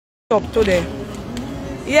up today.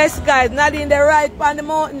 Yes guys, Nadine the right on the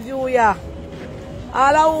Mountain View here.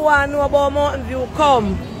 All who want to know about Mountain View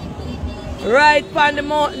come. Right on the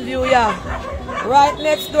Mountain View here. Right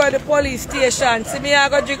next door the police station. See me I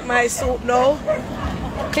go drink my soup now.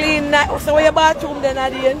 Clean that. So where your bathroom then,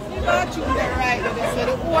 Nadine? The bathroom there right there. So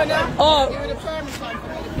the owner give the permission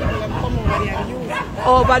for the people that come over there and use it.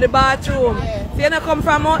 Oh, by the bathroom. Yeah. So you not come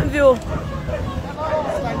from Mountain View?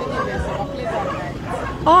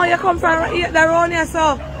 Oh, you come from around here,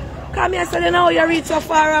 so come here, so you know you reach so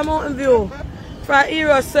far on Mountain View. From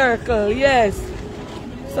Hero Circle, yes.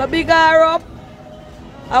 So big her up.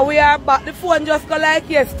 And we are back. The phone just go like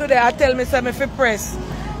yesterday. I tell me, so me fi press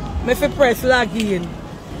log in.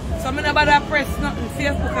 So I never bother press nothing.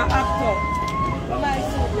 Facebook and act up.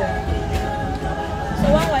 So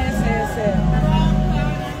what you say?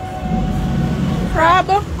 Crab,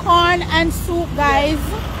 corn and soup, guys.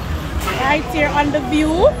 Right here on the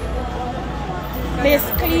view. This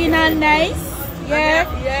clean and nice. Yeah.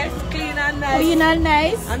 Yes, clean and nice. Clean and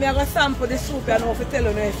nice. And I'm going to sample the soup and I'll tell you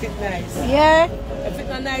if it's nice. Yeah. If it's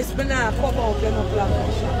not nice, but now come out, you know, black.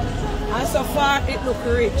 And so far, it look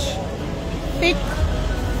rich. Thick.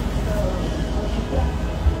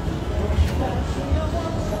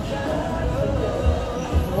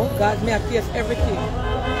 Oh God, me I taste everything.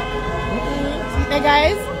 See there,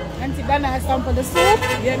 guys? Aunty Donna has sampled the soup.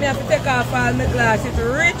 Yeah, me have to take off all my glass. It's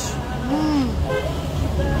rich.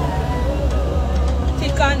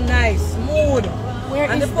 Thick and nice, smooth. Where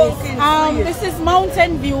and is the pumpkin this? This is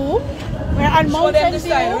Mountain View. We're on Mountain View.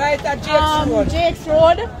 Sign, right at Jake's Road. Jake's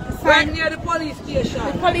Road. Right near the police station.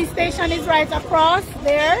 The police station is right across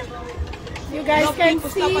there. You guys can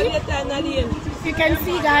see. You can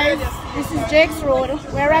see, guys. This is Jake's Road.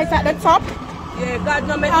 We're right at the top. Yeah, God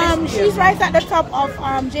no make she's right at the top of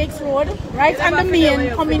Jake's Road, right on the main,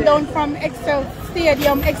 coming down from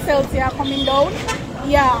Stadium Excelsior, coming down.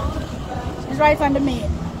 Yeah, she's right on the main.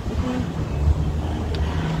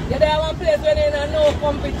 Yeah, there one place where there is no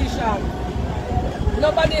competition.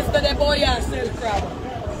 Nobody is going to buy and sell crab.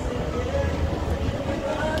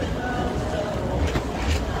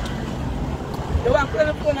 You want to play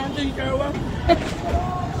the phone and drink your one?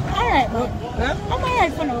 Alright, but huh? I'm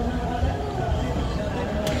alright for now.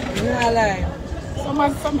 You're not lying.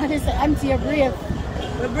 Somebody said, Auntie, you're brave.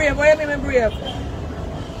 I'm brave. What do you mean I'm brave?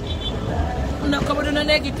 I'm not coming to no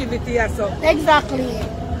negativity or so. Exactly.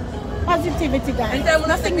 Positivity, guys. And then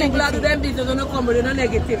nothing people negative. do them business, don't come with no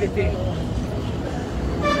negativity.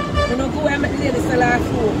 You don't go and make the lady sell her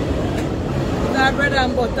food. It's our bread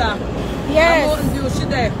and butter. Yes. Mountain View, she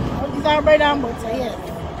there. It's our bread and butter, yes.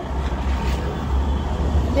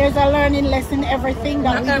 There's a learning lesson, everything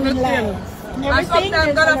that we do in life. And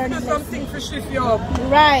sometimes God have to do something to shift you up.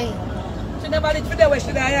 Right. She never did for there where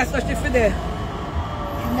she there, so she for there.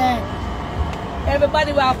 Amen.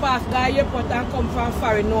 Everybody will pass by airport and come from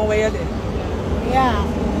foreign, know where you're there. Yeah.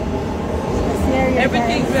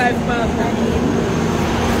 Everything drives past.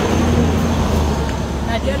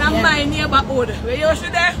 You're not my neighborhood. Where you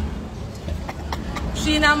should there?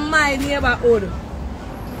 She not my neighborhood.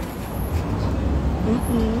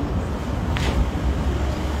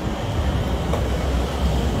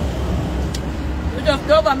 We just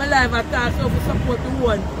go over my life and talk so we support the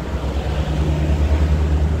one.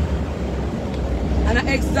 And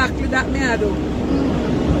exactly that me I do.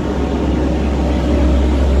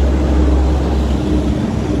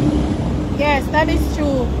 Yes, that is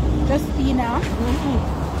true. Justina.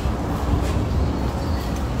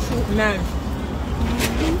 Nice.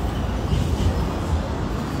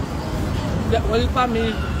 That was for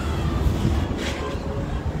me.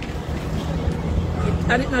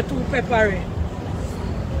 And it's not too peppery.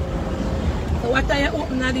 So what are you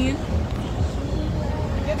open, Nadine?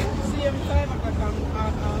 Same time on the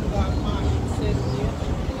market here.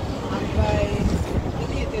 And by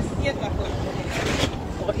it's 8 o'clock.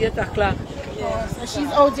 Oh, 8 o'clock. Yeah. So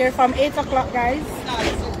she's out there from 8 o'clock, guys.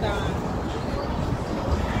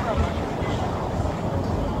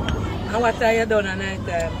 And what are you done at night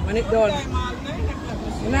time? When it's done?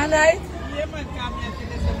 In the night? Yeah, man, come here to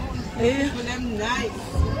this morning. For them nice.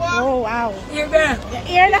 Oh, wow. Hear that?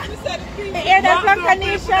 Hear that? Hear that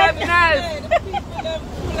proclamation? Nice. The people them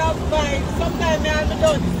full of vibes. Sometimes I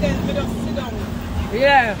don't stand, we don't sit down.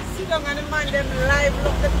 Yeah. Sit down and the man them live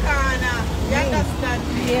look the corner. You understand?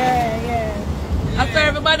 Yeah. After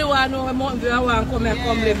everybody want to know where Mountain View I want to come and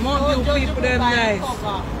come live. Mountain View people them nice.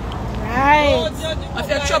 Right. If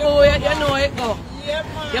you trouble you know it go. Yeah,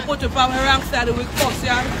 man. You put it from the wrong side with cuffs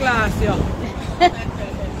and class you.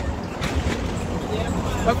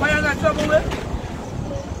 But when you're not trouble with?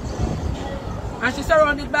 And she's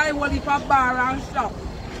surrounded by one heap of bar and shop.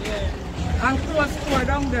 Yeah. And close store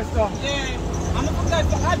down there, so. Yeah. I'm going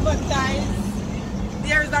to advertise.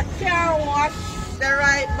 There's a car wash. The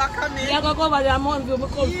right back of me. You go over there, Mountain View, come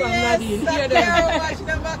from Nadine. Yes, the car wash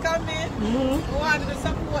the back of me. I want to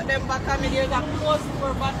support them back of me. There's a close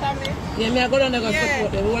store back of me. Yeah, me I go down there go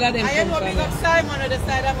support them. All of them I am going to Simon on the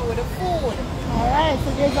side of me with the food. Alright, so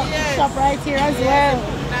there's a shop right here as well.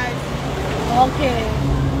 Nice. Okay.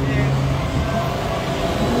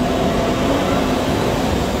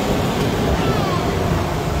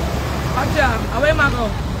 Jam, away ma go.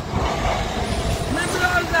 My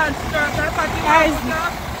blouse and skirt, I pack it Guys,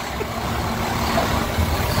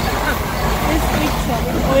 this picture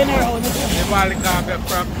is going around. The ball can't get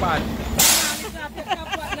from pot.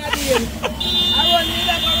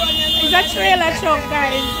 It's a trailer truck,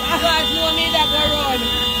 guys. Guys, no need that go run.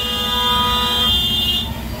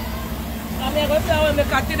 I'm going to say when I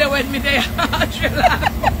cut it when me there. Trailer.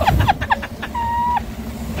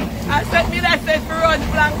 I said me that said for run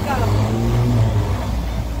Blanca.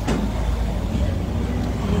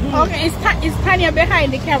 Okay, it's Tanya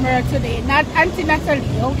behind the camera today, not Auntie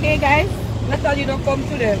Natalie, okay guys? Natalie don't come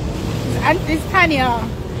today. It's Tanya.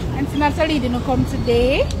 Auntie Natalie didn't come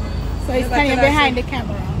today, so it's Tanya behind the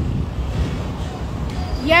camera.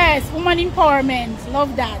 Yes, woman empowerment,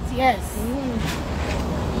 love that, yes.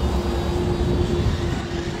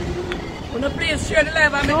 Wanna please share the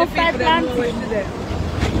live and make the people that know it today.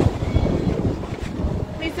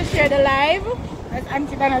 Please to share the live, as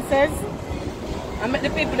Auntie Donna says. And make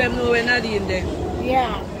the people them know we're not in there.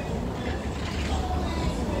 Yeah.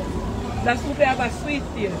 That soup have a sweet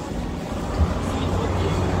taste.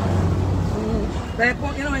 Like,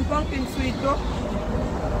 you know when pumpkin sweet though?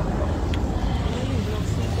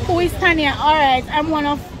 Who is Tanya? Alright, I'm one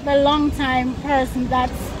of the long time person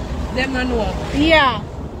that's... Them not know. Yeah.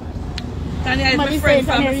 Tanya is my friend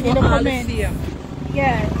from all the same.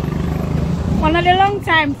 Yeah. One of the long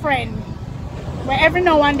time friend. But every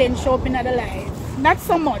now and then show up in the live. Not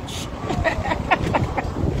so much.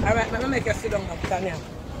 Alright, let me make you sit down now, Tanya.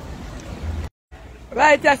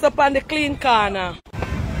 Right, just up on the clean corner.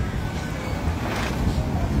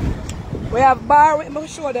 We have bar, let me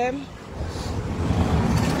show them.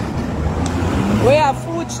 We have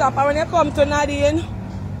food shop, and when you come to Nadine,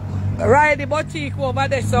 ride the boutique over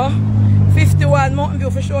there, so 51 Mountain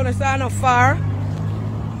View for showing us not far.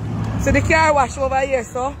 So the car wash over here,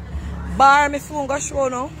 so bar, my phone go show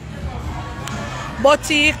now.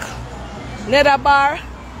 Boutique, another bar,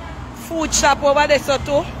 food shop over there so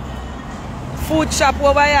too. Food shop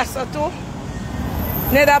over here so too.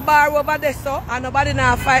 Another bar over there so, and nobody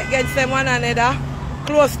now fight against them one another.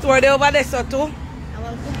 Close store there over there so too.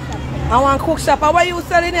 I want cook shop. And what you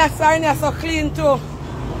selling here, sir? Here so clean too.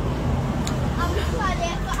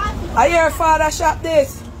 Are your father shop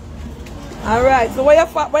this? Alright, so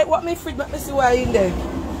what me fridge, let me see what in there.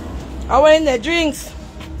 How in there? Drinks.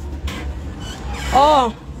 Oh,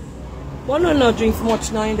 one don't know drinks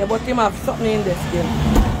much now in there, but him have something in there still.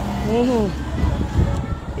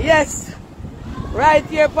 Yes, right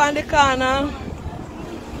here upon the corner.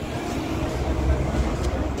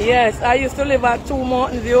 Yes, I used to live at 2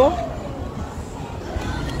 Mountain View.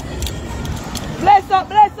 Bless up,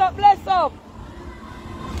 bless up, bless up.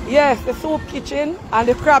 Yes, the soup kitchen and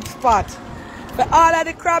the crab spot. For all of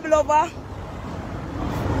the crab lover.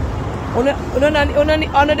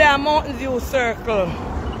 Under the Mountain View circle.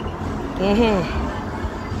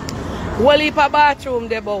 Whole heap of bathroom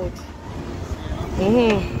there about.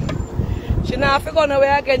 She now have to go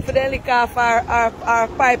nowhere again for the liquor for our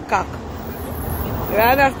pipe cock. You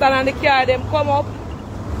understand? And the car them come up.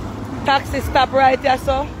 Taxi stop right here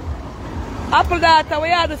so. Apple daughter,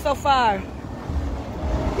 where you do so far?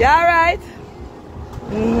 You alright?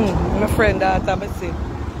 My friend daughter, I see.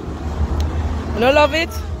 You don't love it?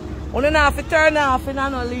 You don't have to turn off in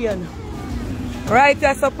no lane. Right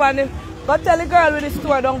here, so on the, go tell the girl with the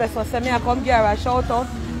store down there, so say me I come here and shout out,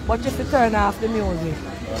 but just to turn off the music.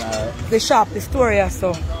 The shop, the store here,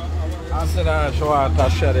 so. I said I show her to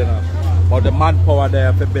shed it up. But the manpower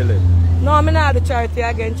there for build it. No, I'm not the charity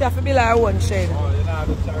again. She have to build her own shed. Oh, you're not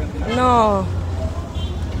the charity? No.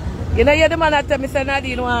 You know, you're the man that tell me say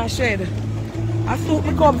Nadine want a shed. I suit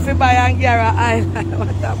me come for buy and get her island. What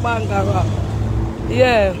a banger.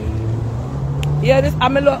 Yeah. Yeah, this, I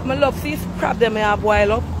love see crab them I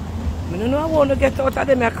boil up. I don't know I want to get out of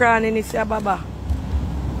them crying in this baba.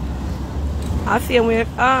 I see him with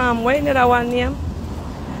what is that one name?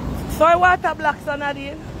 Soy water black son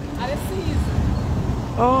Nadine. And the season.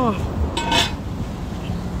 Oh.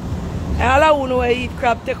 And all who eat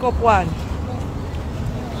crab take up one.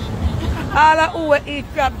 All who eat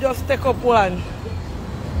crab just take up one.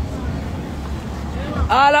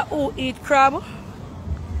 All of who eat crab,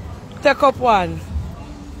 take up one.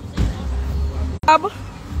 Crab,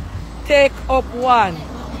 take up one.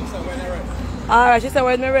 Alright, she said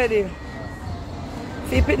when we're ready.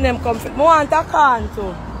 See if them come fit. I want a can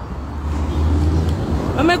too.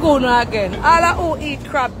 Let me go now again. All of who eat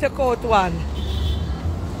crab, take out one.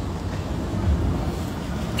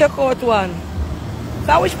 Take out one.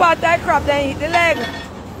 So which part of the crab they eat? The leg?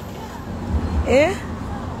 Eh?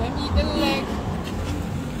 Them eat the leg.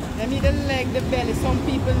 Them eat the leg, the belly. Some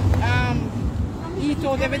people eat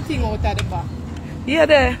out everything out of the back. Yeah,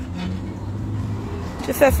 there.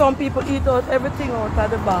 She said some people eat out everything out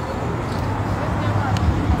of the back.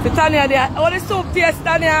 So Tanya, there. How the soup taste,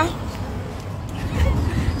 Tanya?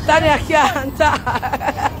 Tanya can't.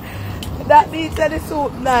 That means that the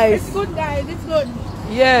soup nice. It's good, guys. It's good.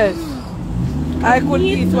 Yes. I could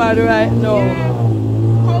eat one right now. Yeah.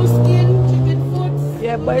 Cow skin, chicken foot.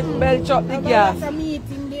 Yeah, but it's belly chop the gas. There's a lot of meat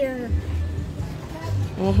in there. A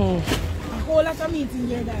Mm-hmm. whole lot of meat in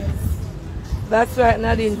there, guys. That's right,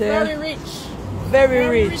 Nadine. There. Very rich. Very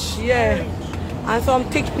rich, yeah. Very rich. And some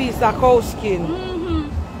thick piece of cow skin.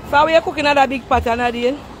 So we are cooking another big pot,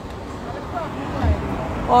 Nadine?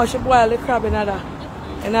 Oh, she boil the crab in another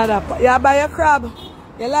pot. You buy a crab?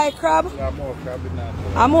 You like crab? Yeah, more crab in there.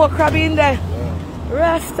 And more crab in there? Yeah.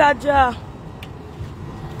 Rasta jar.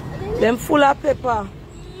 Them full of pepper.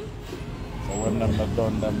 So when them are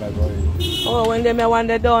done, them are going. Oh, when them are when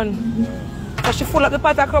they're done. Yeah. So she full up the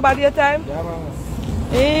pot of crab at the time? Yeah, man.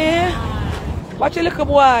 Eh? Watch your little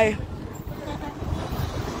boy.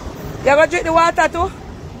 You gonna drink the water too? No,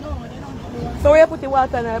 they don't do it. So where you put the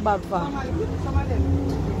water in the bag for?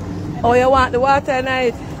 Oh, you want the water in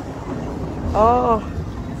it? Oh.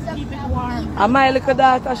 Keep it warm. And my little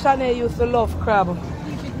daughter Shanae used to love crab.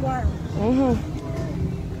 Keep it warm.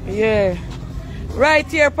 Yeah. Right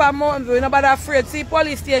here for Mountain View, nobody afraid. See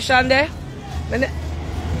police station there?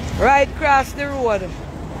 Right across the road.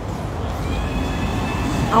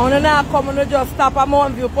 I want to now come and just stop at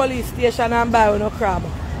Mountain View police station and buy no crab.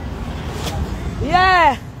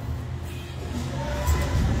 Yeah.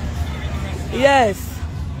 Yes.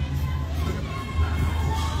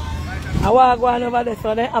 I want to go on over there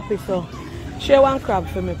so they're happy so. Share one crab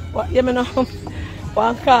for me. You know,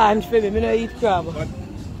 one can for me. I don't eat crab. But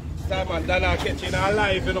Simon, Donna catching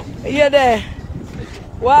alive, you know. You there?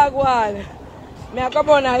 Wagwan. Me I come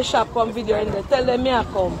on the shop come video in there. Tell them me I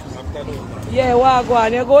come. Afternoon. Yeah,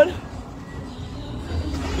 Wagwan. You good?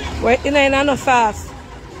 Wait, you know no sauce.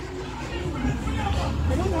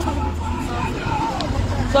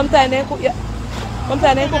 Sometimes they cook it.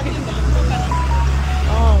 Sometimes they cook it.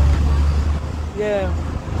 Oh. Yeah.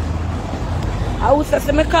 I would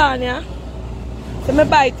say me can, yeah. So me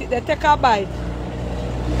bite it, they take a bite.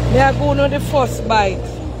 Me I go on the first bite.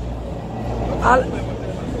 All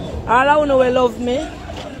I know will love me.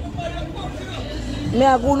 Me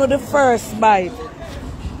I go on the first bite.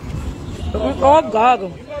 Oh God.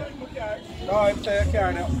 No, I'm saying I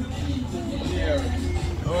can't.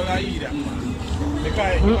 Yeah. All I eat it.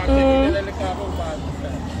 Because you want to take the crab.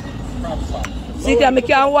 See, I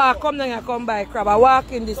can walk, come down and come by crab. I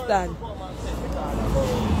walk in this stand.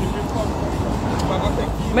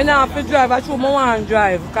 I don't have to drive, I should want to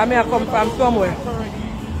drive. Because I come from somewhere.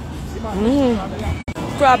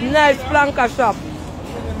 Crab, nice planka shop.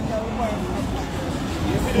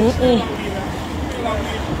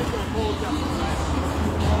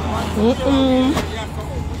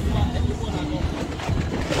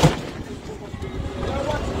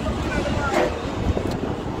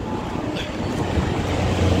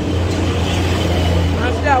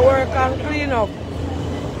 After work and clean up.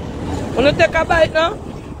 Wanna take a bite now?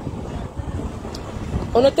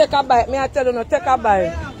 Wanna take a bite? Me I tell you, no take a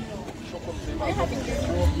bite.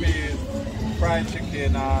 Fried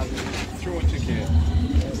chicken and throat chicken.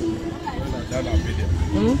 That's a video.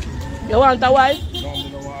 You want a wife? No, I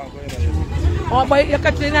don't want to go in. Oh, but you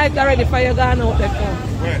catch the night already for you going out there.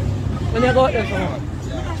 Where? When you go out there.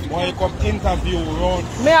 Why you come interview around?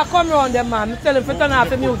 Me I come round them, man. I tell him to turn off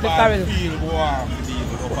the music already. Feel warm to deal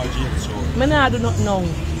with Upper James Road. Me nah do not know.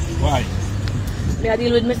 Why? Me I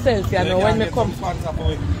deal with myself, you know, when me come.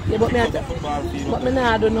 Yeah, but me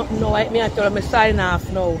nah do not know. Me I tell him me sign off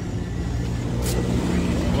now.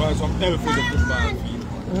 Why some help for the football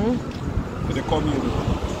field? For the community.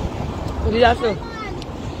 What did I say?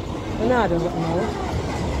 Me nah do not know.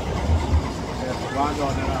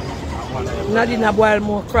 Nadine a boil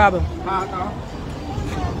more crab.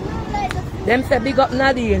 Them say big up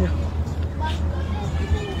Nadine.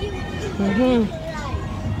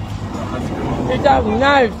 It's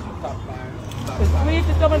nice. It's sweet,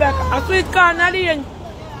 it's coming back. A sweet corn, Nadine.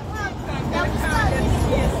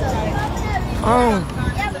 Oh.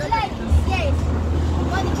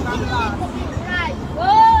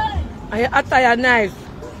 I attire nice.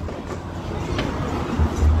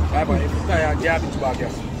 Yeah, but if you tire, get it back,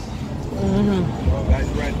 yes.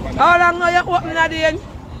 How long now you open Nadine?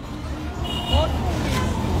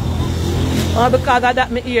 Oh, because of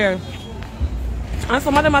that me ear. And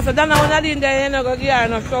some of them say, Donna, when Nadine there, you know, go give her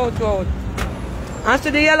no shout out. And see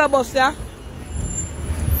the yellow bus, yeah?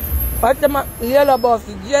 What's the yellow bus?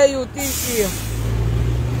 J-U-T-C.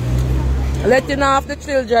 Letting off the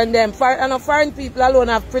children, them. And foreign people alone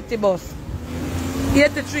have pretty bus.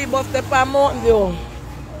 83 bus, they per Mountain View.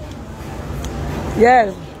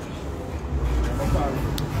 Yes.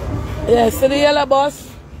 Yes, see the yellow bus?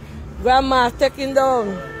 Grandma's taking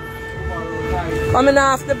down. Coming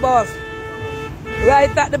off the bus.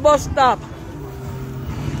 Right at the bus stop.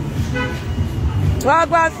 Well,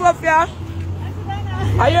 go on, Sophia.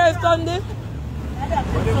 Are you a Sunday?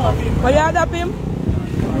 Are you adopt him?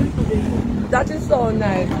 That is so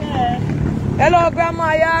nice. Hello,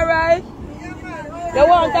 Grandma, you alright? You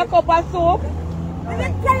want a cup of soup?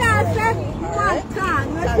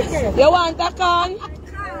 You want a can?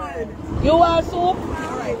 You want soup?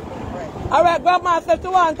 Alright, Grandma said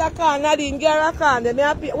you want a can. Nadine, get her a can. Then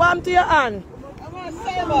you pay. Warm to your hand.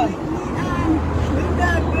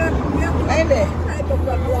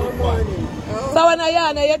 So when I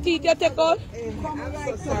yarn, your teeth you take out? I'm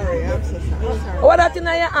so sorry. What that in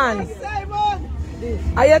your hand?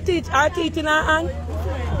 Are your teeth in her hand?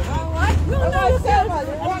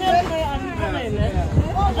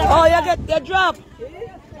 Oh, you get your drop.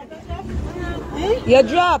 You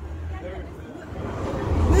drop.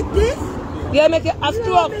 With this? You make it a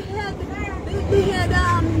stroke.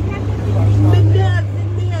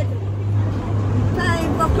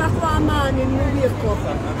 Time for crack morning, you wake up.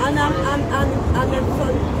 And I'm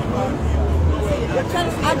son.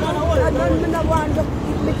 I don't want to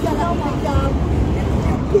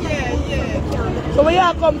So where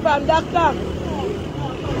you come from, doctor?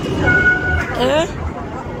 Eh?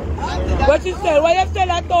 What you sell? Where you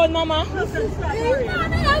sell at town, mama?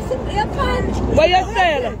 Where you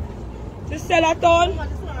sell? You sell at town?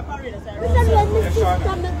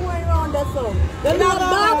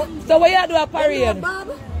 So where you do a parade?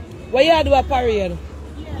 Where you do a parade?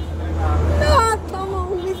 No, come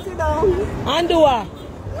on, we sit down. And do what?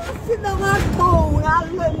 Sit down at home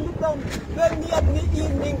and when the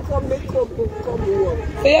evening come, they come home.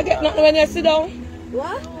 So you get nothing when you sit down?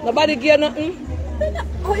 What? Nobody give nothing?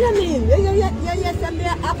 What you mean? You send me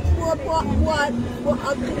a for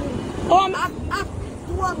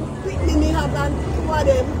one picnic me have and two of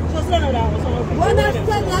them. Just one of them. When I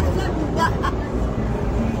said that,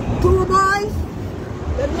 two boys,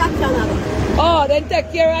 then black Canada. Oh, then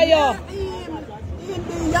take care of you. Him,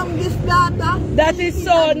 the youngest daughter. That is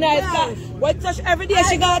so nice. What such every day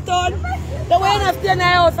she got on? The way enough stay in the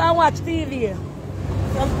house and watch TV.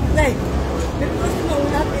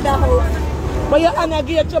 But you're gonna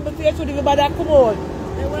get trouble for you to live by that come on.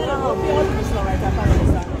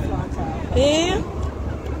 Eh?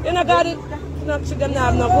 You know got it. She don't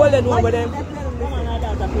have no golden one with them.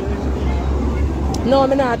 No,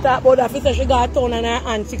 I'm not talking about that. She said she got a ton in her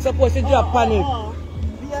hand. She's supposed to drop on it.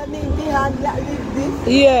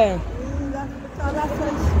 Yeah.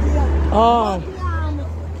 Oh.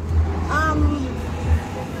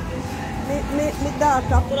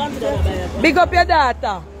 Big up your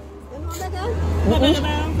daughter.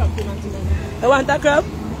 You want a crab?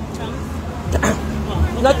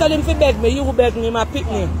 Not tell him to beg me, you beg me, my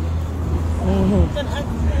picnic.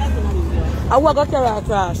 I want to carry her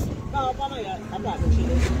across.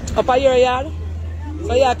 Up a your yard?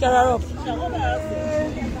 So you carry her up.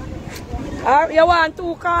 You want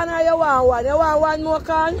 2 cans or you want 1? You want 1 more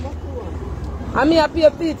can? And me pay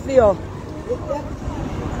feet for you.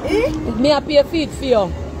 Me pay feet for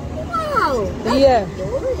you. Wow. Yeah.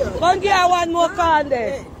 Come get her 1 more can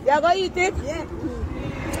there. You going to eat it? Yeah.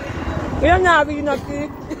 You're not really not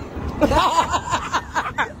eat.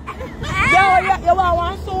 You want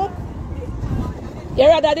 1 soup? You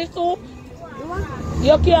rather the soup?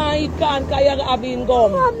 You can't eat can because you're having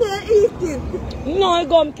gum. I'm not eating. No,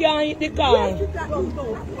 gum can't eat the can.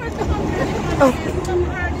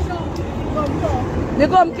 The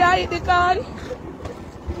gum can't eat the can?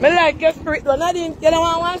 I like your spirit though. Nadine, you don't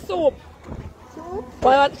want 1 soup? Soup?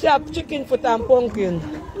 But you have chicken foot and pumpkin.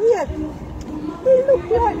 Yes. They look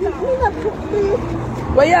like it. They not cook me.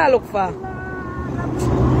 What you look for?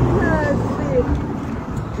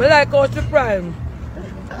 I like how she prime.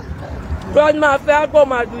 Grandma said I'll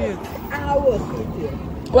come and do it. I was eating.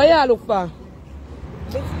 What you look for?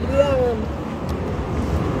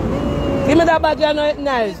 Give me that bag, you know it's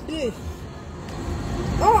nice. This.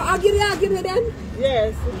 Oh, I'll give you then?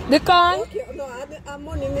 Yes. The can? Okay, no, I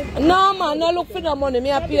money. No, man, no look for no money.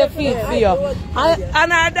 Me I pay fees for you.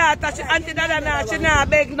 And her daughter, she, Aunty Donna, she not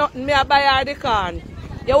beg nothing. Me I buy her the can.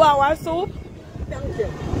 You want one soup? Thank you.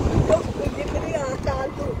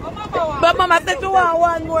 But Mama said you want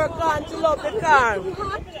one more can. She love the can.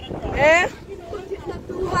 Eh?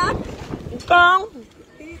 Too hot? Come?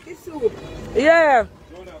 Eat the soup. Yeah.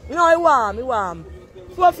 No, I warm.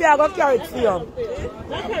 Sophia, I go carry it for you.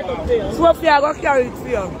 Sophia, I go carry it for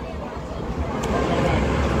you.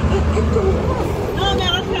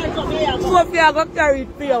 Sophia, I go carry it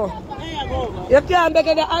for you. You can't beg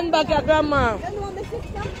the handbag your grandma.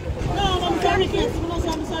 Every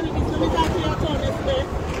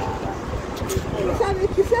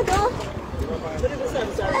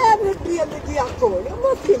day I call. You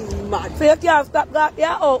must be mad. So you can't stop that? You're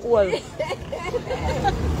how old?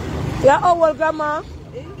 You're how old, grandma?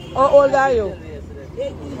 How old are you?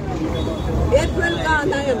 18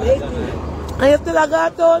 gone, I am 18. And you still a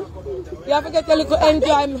cartoon? You have to get a little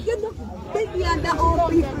enjoyment. You know, big and the old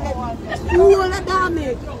people. You all are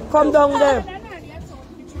damaged. Come down there.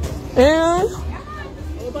 Eh?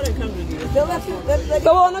 So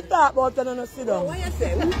what you talk about and you sit down? What you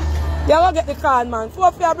say? You go get the can, man.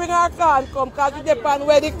 Sophia bring her can come because you depend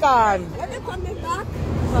where the can. When they come back?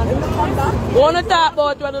 When they come back? What you talk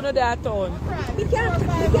about when you know that town? We can't eat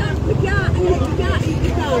the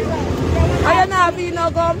can. Are you not having no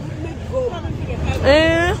gum?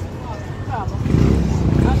 Eh?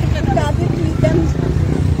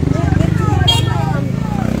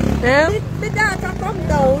 Eh? The daughter come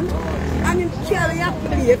down and carry a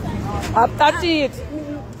plate. After teeth.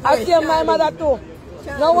 I see my mother too.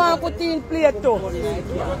 No one put in plate too.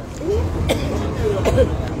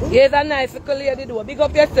 Here's a nice little lady though. Big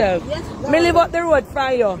up yourself. Yes, me live up the road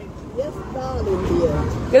from you. Yes, darling, dear.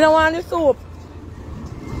 You don't want the soup?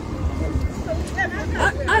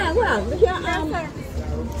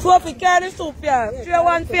 Sophie, carry the soup here.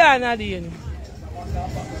 3-1 for you, Nadine.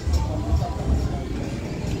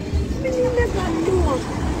 I never know.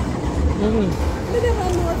 I never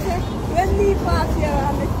know, sir. When we pass here,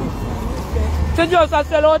 I'm a So just I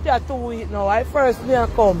sell out here 2 weeks now. I first me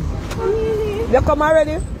come. really? You come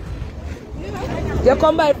already? You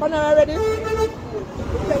come by for now already?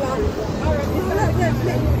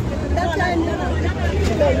 That time,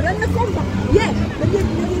 when you come back, yes, but you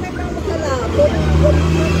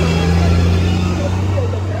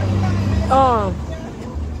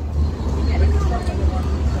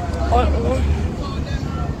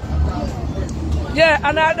yeah,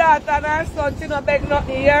 and her daughter and her son, she not beg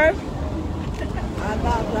nothing here.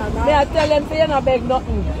 May I tell them, you not beg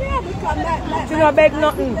nothing. yeah, because She not beg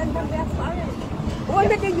nothing.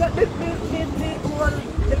 only thing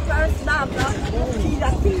the first daughter, she's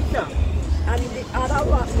a teacher. And the other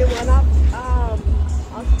one, the one of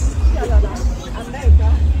America,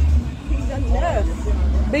 she's a nurse.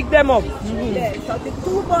 Big them up. Yeah, so the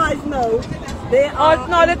 2 boys now, they are... Oh,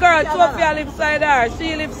 no, the girl, Sophia lives beside her.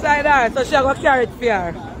 She lives beside her, so she go carry it for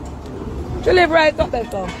her. She live right up there,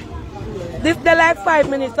 so. This they like 5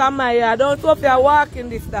 minutes from my yard. Don't Sophia walking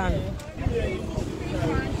distance.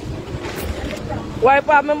 Wipe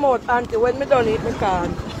out my mouth, Auntie, when me done eat, me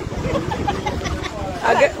can't.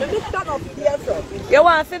 I get... You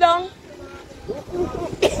want to sit down?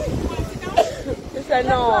 She said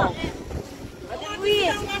no.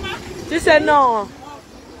 She said no.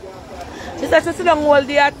 She said she sit down all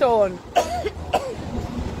day at town.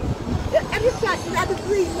 Every flat is at the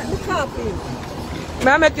green, at the coffee.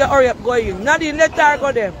 May I make you hurry up go in? Nadine, let her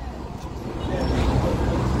go there.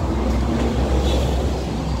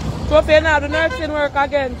 Sophia now do nursing work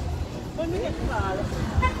again.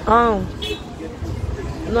 Oh.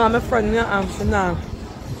 No, my friend, yeah, she now.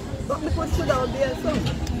 But me put sit down there, so.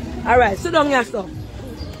 Alright, sit down here, so.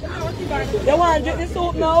 You want to drink the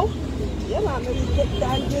soup now? Yeah, man, me get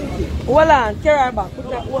down drink it. Hold on, carry her back.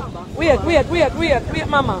 Wait,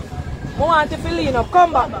 mama. I want you to lean up.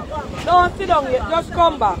 Come back. Don't sit down yet, just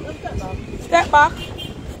come back. Step back.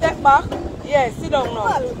 Yes, sit down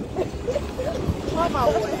now.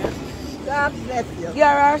 Mama, God bless you. Give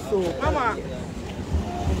her soup. Mama.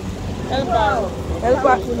 Help her.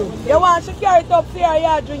 You want to carry it up here,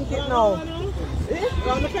 you drink it now.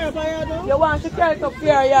 You want to carry it up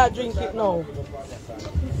here, you drink it now.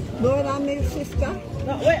 No, I'm my sister.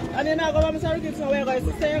 No, wait, and then I go to my surrogate, so where is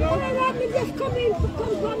sister? No, just come in. Come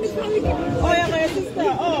from my surrogate. Oh, you're my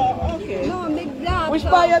sister? Oh, okay. No, my dad. Which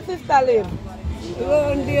part your sister live?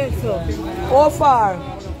 Around there, so. How far?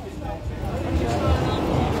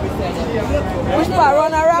 Which part?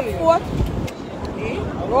 Run a Rockport?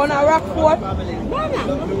 Round a Rockport? No.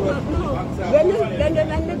 When you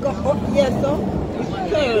go up here, so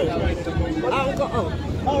turn and go up.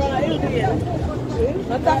 Alright, you'll be here.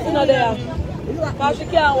 No taxi no there. Because she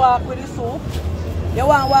can't walk with the soup. You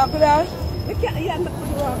want to walk with her? You can't, yeah, I'm not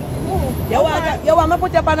going to walk. You want me to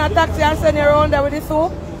put you up on a taxi and send you around there with the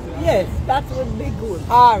soup? Yes, that would be good.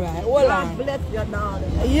 Alright, hold God on. bless your daughter.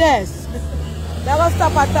 Yes. They will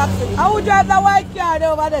stop at taxi. I will drive the white car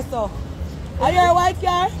there over there, so. Are you a white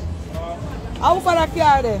car? How for the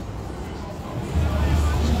car there?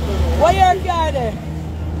 What your car there?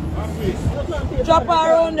 Drop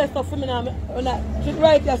her around there so for me now. She's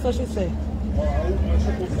right here, so she say.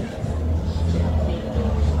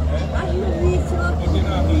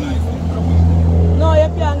 No, you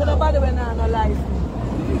can't get nobody when I have no license.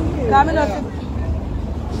 Come in.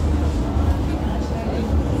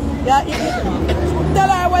 Yeah, tell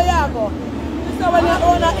her where you go. This is when you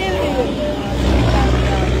own a hill.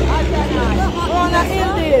 Own a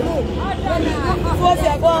hill. Suppose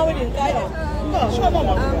you go on with him, can you?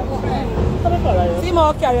 See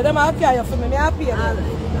me carry them, I'll carry you for me. I'll pay them.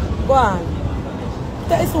 Go on.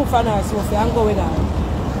 Take soup for her, Sophie, and go with her.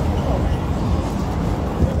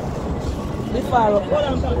 This far up.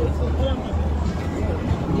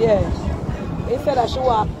 Yeah. He said I should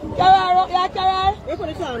walk. Carry her up, yeah, carry her? You put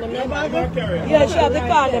the car in your bag? Yeah, she have the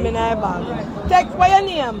car in her bag. Take, what your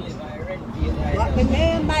name? What my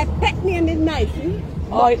name? My pet name is Nice.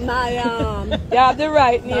 Oh, my you have the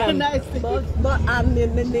right name. but I'm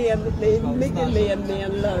in the name, middle name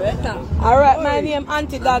Loretta. Alright, my name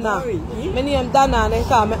Aunty Donna. My name Donna and they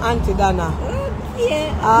call me Aunty Donna.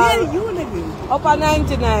 Yeah, where you living? Up at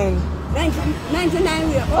 99. 99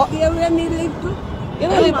 where? Up there where me live too? You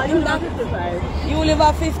live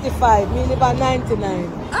at 55, me live at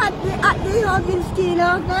 99. At the housing scheme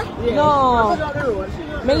out there? No.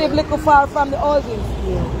 Me live little far from the housing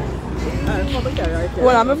scheme.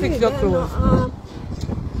 Well, I'm going to fix your clothes.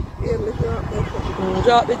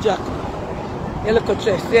 Drop the jack. Your little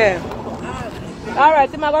chest, yeah.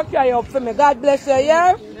 Alright, I'm going to carry you up for me. God bless you,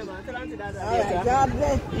 yeah? Alright, God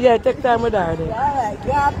bless. Yeah, take time with her then. Alright,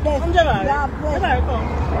 God bless. God bless.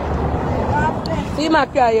 God bless. See my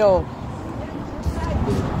carry you up.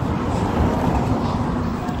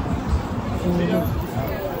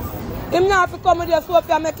 Him not have to come with your soap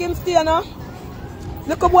and make him stay, no?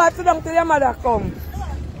 Look boy sit down till your mother come.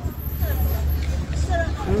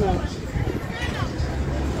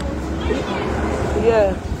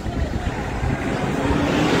 Yeah.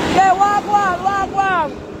 Yeah, walk.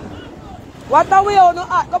 What a way on no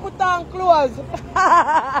hat, go put on clothes.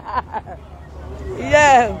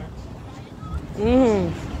 Yeah.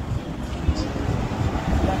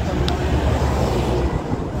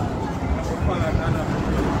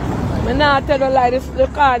 Me not tell you like this, the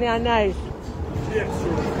car is nice.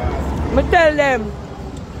 Me tell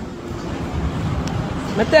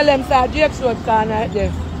them say Jake's Road car right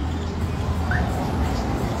there.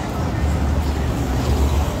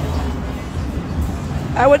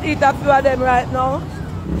 I would eat a few of them right now.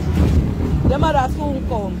 The mother soon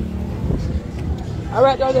come.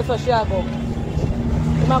 Alright, now this is she go.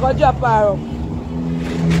 I'm going to drop her up.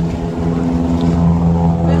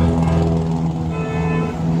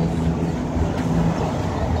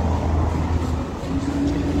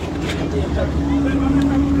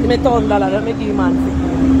 Give me $1,000, let me give you man.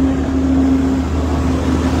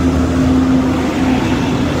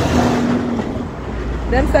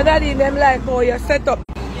 Them say Daddy, them like how you set up.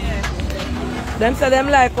 Yeah. Them say them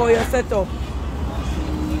like how you set up. One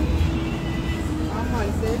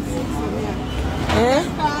man said 6 for me. Eh?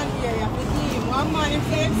 Can't hear you. One man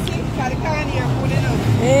said 6 for the can't hear good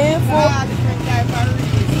enough. Eh? All different type of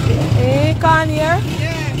reasons. Eh? Can't hear?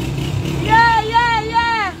 Yeah. Yeah.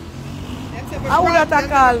 How would that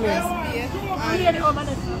call me?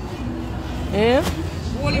 Eh?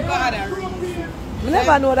 Holy Father. I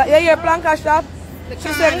never know that. You hear Planka shop?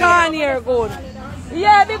 She said can't hear good.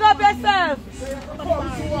 Yeah, big up yourself.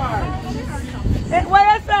 Eh,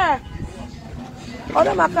 what you say? Oh,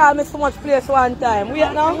 them call me so much place one time.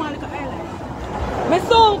 Wait now. Me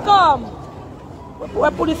soon come. We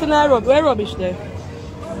put this in the rubbish. Where rubbish there?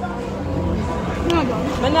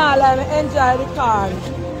 Me nah lie, me enjoy the car.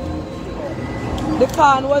 The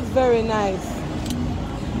car was very nice.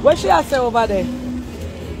 What she say over there?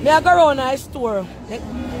 Me I go around a store. I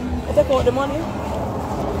take out the money.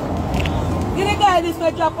 Give the guy this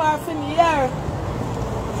way drop off for me here.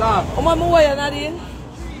 Sir. How much more you, Nadine?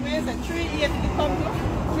 380 to come to.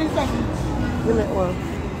 3 seconds. Give me one.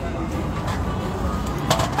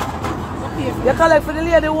 You collect for the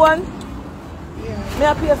lady one? Yeah. Me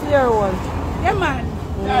I pay for your one. Yeah, man.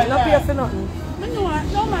 No pay for nothing. I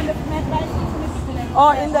No man, the met by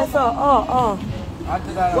Oh, in the so. Oh.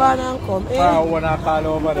 Go on and come. I want to call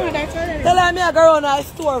over there. Tell her me I go around the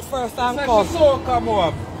store first and come. So come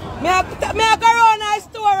up. Me I go around the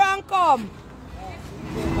store and come.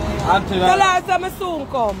 Tell her so me soon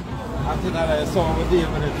come.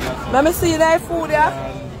 Let me see nice food here.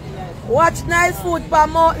 Watch nice food for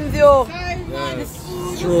Mountain View.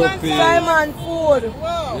 Simon food.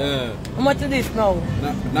 Yeah. How much is this now?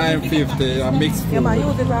 950 a mixed food. Yeah man,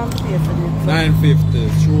 use it and pay for this. 950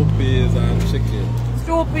 stew peas and chicken.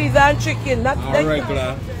 Stew peas and chicken. That's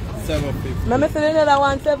regular 750. Let me see another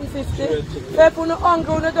one 750. So if you're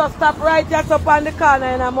hungry, you just stop right just up on the corner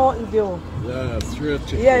in a Mountain View. Yeah, straight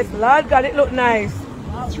chicken. Yes, Lord God, it look nice.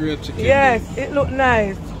 Straight chicken. Yes, it look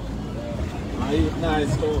nice. I eat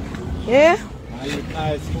nice too. Yeah? I eat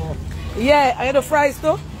nice too. Yeah, I had the fries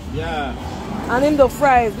too? Yeah. And in the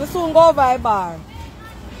fries. We soon go by bar.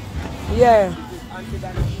 Yeah.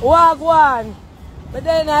 Wagwan. But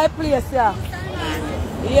then I place here.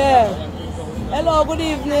 Yeah. Hello, good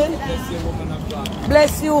evening.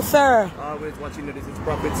 Bless you, sir. Always watching this is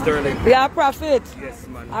Prophet Sterling. Yeah, Prophet. Yes,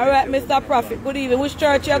 man. Alright, Mr. Prophet. Good evening. Which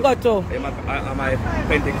church you go to? I'm a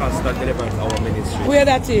Pentecostal Deliverance Hour Ministry. Where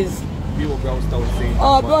that is? View Brownstown St.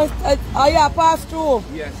 Oh, yeah, pass through.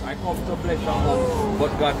 Yes, I come to bless the house,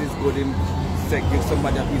 but God is good in give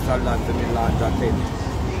somebody a piece of land to me launch a tent.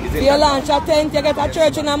 You launch a tent, you get a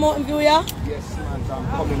church in a Mountain View, yeah? Yes, man, so I'm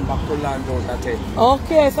coming back to land out a tent.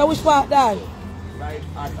 Okay, so which part that? Right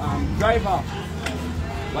at Driver.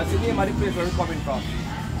 What's the name of the place where we're coming from?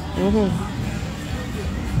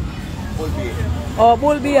 Bullbeer. Oh,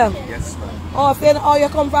 Bullbeer. Yes, man. Oh, so you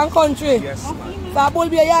come from country? Yes, man. So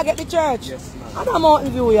Bullbeer, you get the church? Yes, man. And a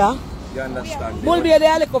Mountain View, yeah? You understand? Bullbeer, they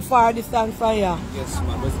are like a far distance from here. Yes,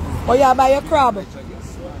 man. Oh, you buy your crab? Yes,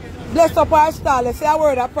 man. Bless up our stall. Let's say a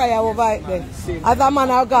word of prayer over it there. As a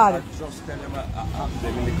man of God. I just tell him I'm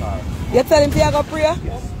in the car. You tell him to go pray?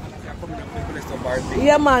 Yes.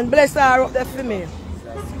 Yeah, man. Bless her up there for me.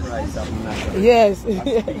 Christ of Nazareth. Yes.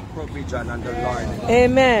 Speak provision and the Lord.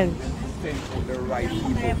 Amen. Send to the right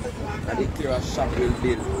people. And the clear shop will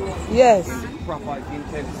build. Yes. In the proper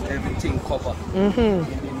intent, everything covered. In the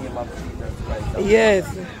name of Jesus Christ. Yes.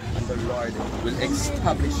 And the Lord will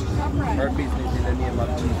establish her business in the name of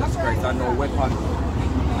Jesus Christ. And no weapon,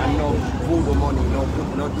 and no voodoo money, no.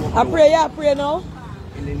 I pray, yeah, pray now.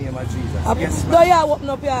 In the name of Jesus. Yes, no, yeah, open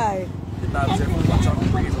up your eye. The Lord said, watch out,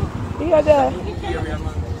 pray. You're there. Area,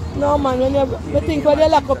 man. No, man, when you think when you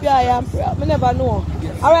lock up your eye and pray, I never know.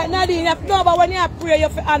 All right, Nadine, you know, but when you pray, you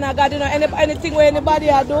have honor God, you know, anything where anybody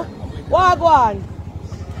do. What go on?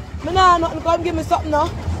 Me nah nothing, come give me something now.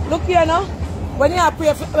 Look here now. When you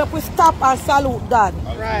pray, we stop and salute God.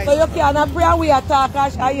 Right. So you can't pray and we attack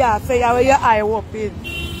and say your eye open.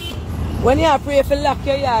 When you pray, if you lock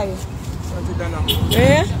your eye.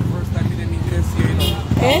 Eh?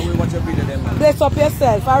 Eh? Bless up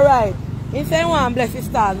yourself, alright. If you want bless your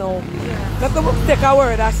star now, let me take a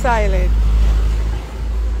word of silence.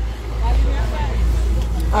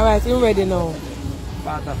 Alright, you ready now?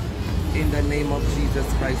 Father, in the name of Jesus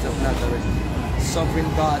Christ of Nazareth, sovereign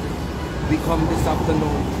God, we come this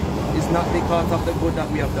afternoon. It's not because of the good that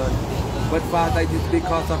we have done, but Father, it is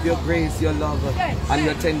because of your grace, your love, and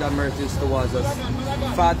your tender mercies towards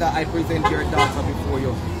us. Father, I present your daughter before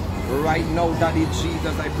you. Right now, Daddy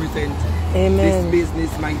Jesus, I present this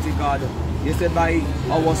business, mighty God. You said by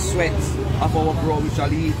our sweat of our brow we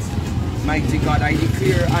shall eat. Mighty God, I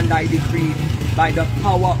declare and I decree by the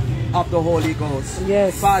power of the Holy Ghost.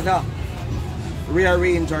 Yes. Father,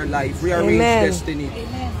 rearrange her life, rearrange destiny.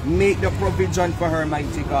 Make the provision for her,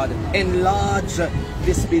 mighty God. Enlarge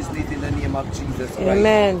this business in the name of Jesus Christ.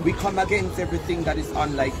 Amen. We come against everything that is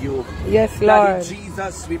unlike you. Yes, Lord. Daddy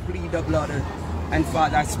Jesus, we plead the blood. And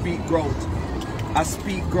Father, I speak growth. I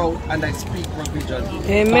speak growth and I speak provision.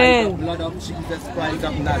 Amen. By the blood of Jesus Christ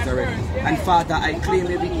of Nazareth. And Father, I claim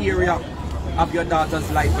every area of your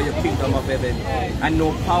daughter's life for your kingdom of heaven. And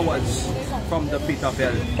no powers from the pit of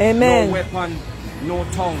hell. Amen. No weapon, no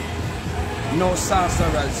tongue, no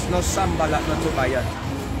sorcerers, no sambalat, no tobiah.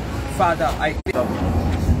 Father, I claim.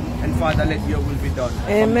 And Father, let your will be done.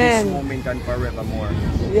 Amen. From this moment and forevermore.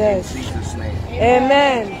 Yes. In Jesus' name.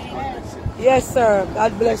 Amen. Yes, sir.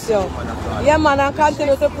 God bless you. Yeah, man, and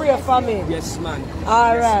continue to pray for me. Yes, man.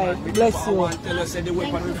 All yes, right. Man. Bless I you. want to tell you, say the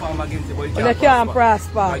weapon will form against you, but you can't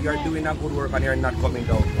prosper. But you're doing a good work and you're not coming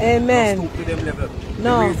down. Amen. Don't stoop to them level.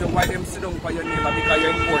 No. The reason why them sit down for your name is because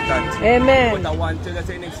you're important. Amen. But I want to tell you,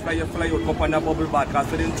 say next fly out, come on a bubble bath, because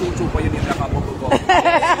they didn't chew for your name like a bubble gum.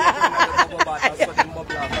 bath and sweat in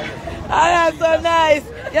bubble off. That's so nice.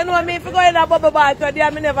 You know me, if you go in a bubble bath, so I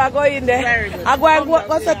never go in there. I go and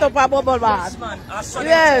go set up a bubble bath.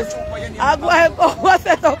 Yes. I go and go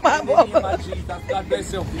set up a bubble bath. God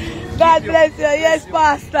bless you. God bless you. Yes,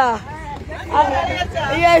 Pastor.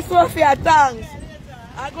 Yes, Sophia, thanks.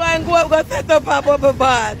 I go and go set up a bubble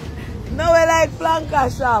bath. Now we like flanker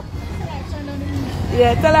shop.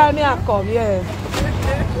 Yeah, tell her me I come, yeah.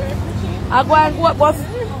 I go and go.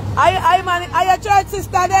 I your church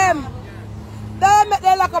sister them. They make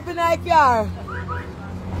they lock up in my car.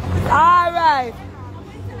 Alright.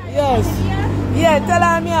 Yes. Yeah, tell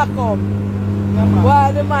her me I come.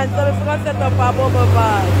 Why the man tell me to set up a bubble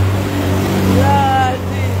bath. Yeah,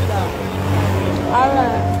 Jesus.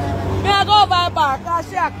 Alright. Me I go by bar, cause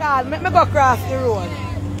she a call. Me go cross the road.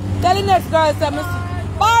 Tell the next girl say me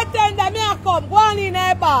bartender me a come. Go on in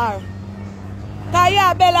a bar. Cause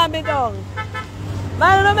you bella me down.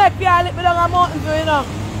 Man don't make you let me down a mountain view, you know.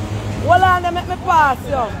 Hold on, they make me pass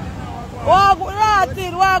you. Walk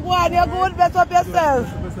Martin, walk one, you good, bless up yourself.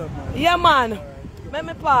 Yeah man. Make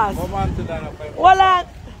me pass. Hold on.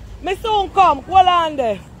 Me soon come, hold on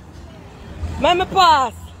there. Make me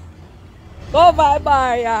pass. Go by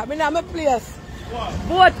bar, yeah. Me know my place.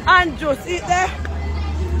 Both Andrew, see it there?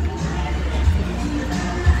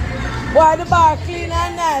 Boy, the bar clean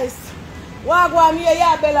and nice. Walk one here,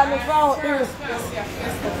 yeah, Bella, me found you.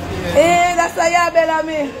 Eh, that's a yeah, Bella,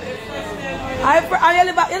 me.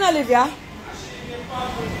 You don't live here?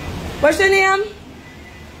 What's your name?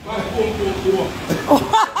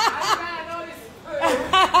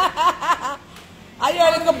 Are you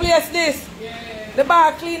ready to place this? The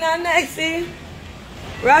bar clean and nice, see?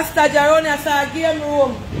 Rasta Jarone saw a game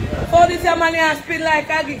room. So this man here spin like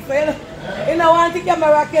a gig, so you don't want the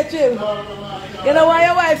camera catch him. You know why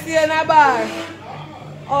your wife see you in a bar?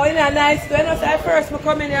 Oh, in a nice way. You know, say first I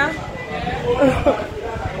come in here.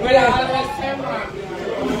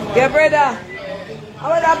 Yeah, brother. How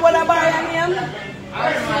about that boy bar your name?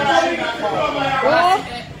 Oh?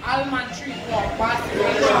 Almond tree pork.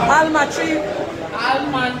 Almond tree.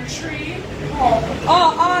 Almond tree pork. Oh,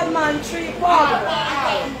 almond tree pork.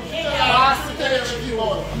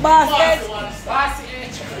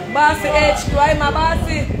 Bossy HQ. Why my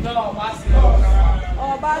bossy? No, bossy.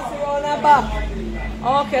 Oh, bossy on the back.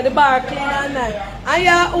 Okay, the bar clean and nice. And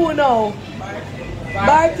you're who now?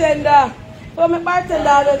 Bartender. So my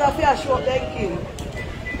bartender does not feel show up the key.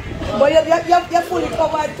 But you're fully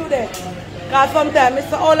covered today. Because sometimes it's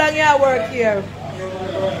how long you work here.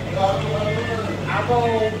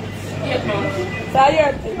 About 8 months. So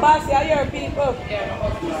you're bossy, are your people?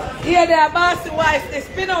 Here they are bossy wife, they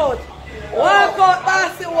spin out. Walk out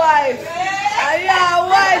bossy wife. And your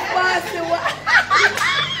wife bossy wife.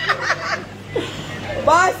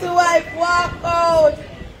 Bossy wife, walk out.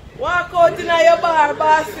 Walk out in your bar,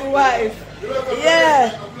 bossy wife.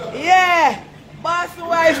 Yeah, yeah. Bossy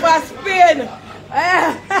wife was spin.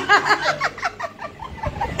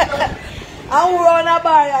 And we're on a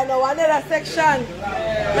bar, you know, another section.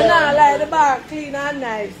 And now, like, the bar clean and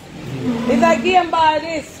nice. It's a game bar,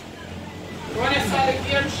 this. When you saw the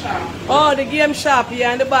game shop. Oh, the game shop,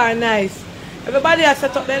 yeah, and the bar nice. Everybody has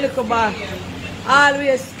set up their little bar.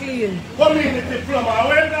 Always clean. Community plumber,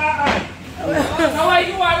 where that? How are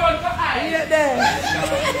you? I want to hide. Yeah, there.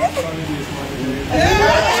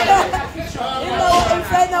 You know, I'm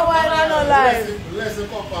saying no one I don't lie.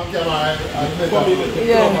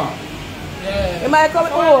 Yeah. You might come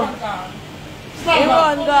oh. You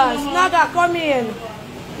on gas. Snaga, come in.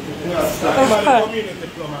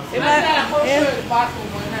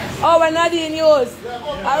 Oh, when Nadine use.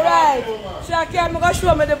 Alright. So I can go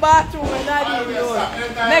show me the bathroom when Nadine use.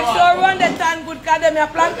 Make sure run the tan good because them your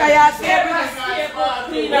plank I stay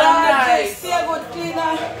good clean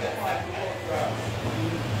and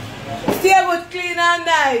stay good clean and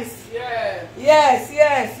nice.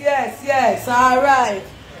 Yes. Alright.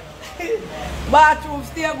 Bathroom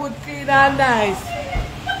stay good clean and nice.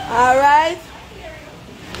 Alright.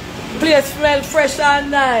 Place smell fresh and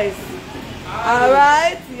nice.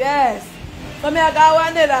 Alright, yes. So me I got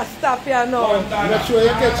one other stop here now. Make sure you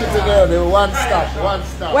catch it together. One stop.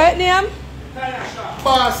 What name? Tire shop.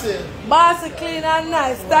 Bossy. Bossy clean and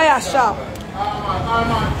nice. Tire shop.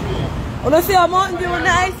 Almond tree. You know see a mountain view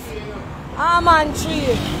nice? Almond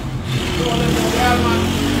tree.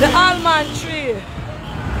 The almond tree.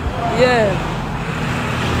 Yeah.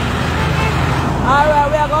 Alright,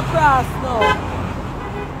 we are going to cross now.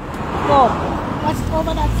 Come. What's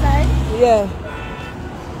over that side? Yeah.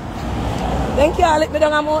 Then can't let me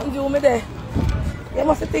down a mountain view me there. You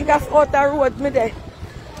must think that's out the road me there.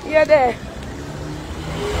 Here there.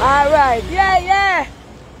 Alright. Yeah.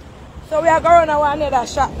 So we are going to another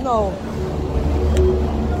shop now.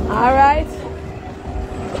 Alright.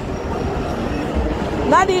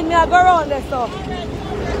 Nadine, me I go around there, so.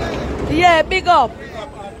 Yeah, big up.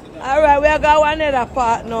 Alright, we are going to another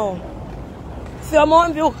part now. See your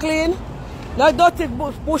Mountain View clean. No dirty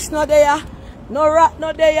bush no there. No rat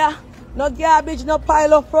no there. No garbage, no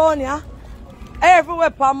pile up around here.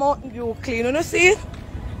 Everywhere for Mountain View clean. You know see?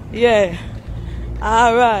 Yeah.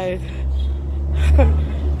 Alright.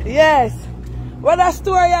 Yes. What a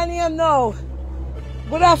story your name now?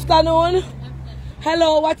 Good afternoon.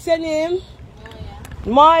 Hello, what's your name?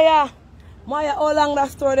 Maya. Maya, how long that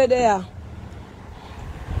story there?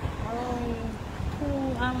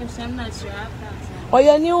 I'm not sure. Oh,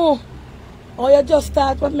 you new? Oh, you just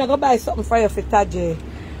start? But me go buy something for you for Tajay.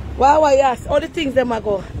 Why you ask? All the things them I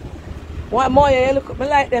go. What more you look? Me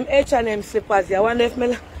like them H&M slippers. I wonder if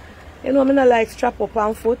me, you know, me not like strap up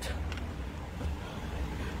on foot.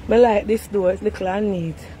 Me like this though. It's little and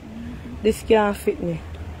neat. This can't fit me.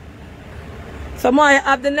 So more you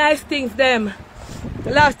have the nice things them. The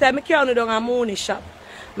last time I came down a money shop.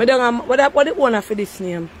 Me down what the owner for this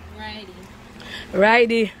name?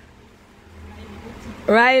 Riley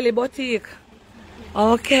Boutique.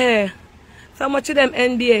 Okay. So much of them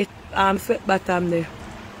NBA sweat bottom there.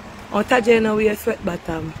 On Tajay now wear sweat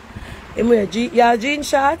bottom. You wear your jean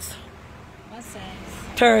shorts? What size?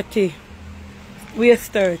 30.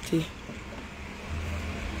 Waist 30.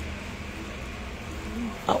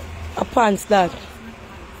 A pants that.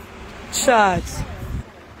 Shorts.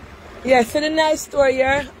 Yeah, so the nice store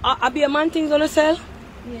here. Are be a man things on the sell?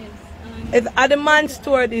 Yes. It's at the man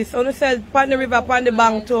store this. On the sell upon the river, upon the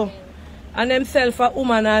bank too. And them sell for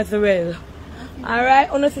woman as well. Alright,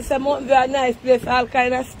 on the see Mountain View a nice place, all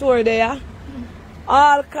kind of store there.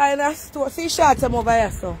 All kind of store. See shorts them over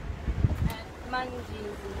here so. Man jeans.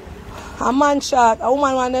 A man short, a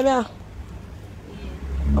woman one them here?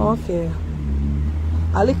 Yeah. Okay.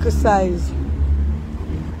 A little size.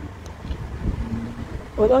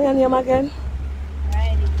 What on your name again?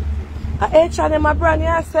 Riley. A H&M a brand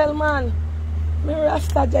you sell, man. Me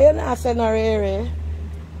Rasta, you not sell no rare.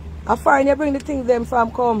 A foreign you bring the things them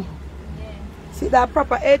from come. Yeah. See that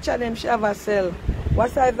proper H&M she have a sell.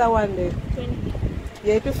 What size that one there? 20.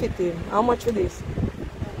 Yeah, it will fit in. How much for this?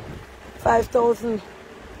 5,000.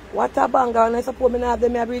 What a banger. And I suppose me not have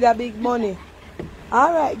them I breed a big money.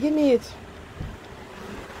 Alright, give me it.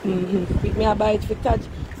 Give me a buy it for touch.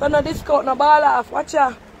 So no discount, no ball off. Watch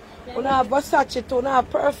ya. You have Versace too, you have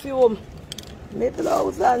perfume. Me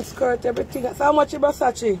blouse and skirt, everything. So how much is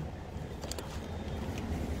Versace?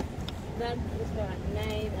 That is for 9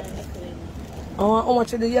 and 11. Oh, how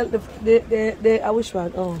much is the which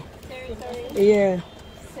one? Oh. 30. Yeah.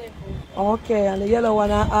 7. Okay, and the yellow one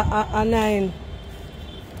a 9.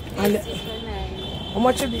 And This is for 9. how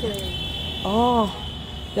much is it? Oh,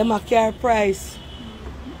 them a care price.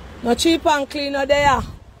 No cheap and clean no there.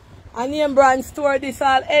 A name brand store this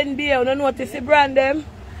all NBA. You don't notice the brand them.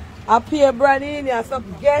 I pay a brand in here. So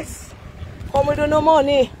guess come with no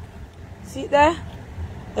money. See there?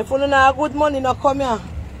 If you don't have good money, no come here.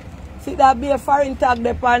 See that be a foreign tag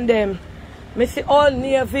upon them. Me see Old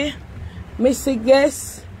Navy. Me see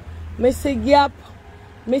Guess. Me see Gap.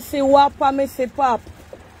 Me see Wapper. Me see Pop.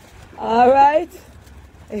 Alright?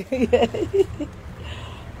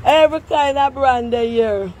 Every kind of brand there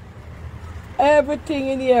here. Everything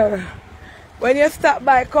in here. When you stop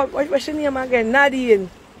by, come, what's your name again? Nadine.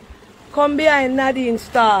 Come behind Nadine's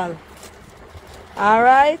stall.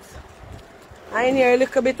 Alright? I in here a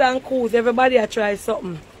little bit and cool. Everybody a try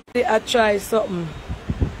something. I try something.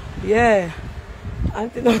 Yeah.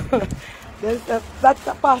 Aunty, no. That's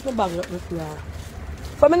a pass me bag up this year.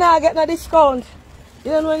 So me now get no discount.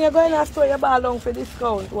 You know when you're going to the store, you buy along for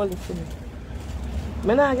discount. Hold it for me.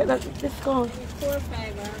 Me now get no discount. 4,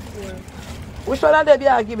 5, or 4. Which one of them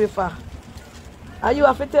you give me for? Are you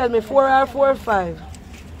have to tell me 4 or 4 or 5? 4,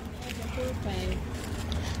 5.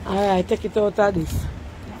 Alright, take it out of this.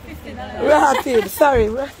 $50. Right, sorry.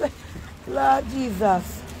 Lord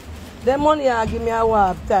Jesus. The money you give me a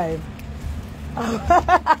warp time.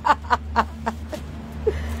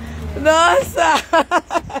 No, sir.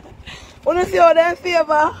 When you see how them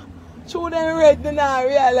favor, through them red, then I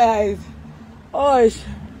realize. Oh,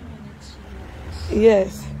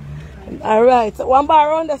 yes. Alright, so one bar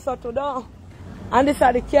around the sort down. And this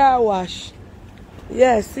are the car wash.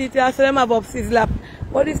 Yes, see it here, so them have up Sizzler.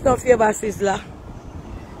 But this not favor Sizzler.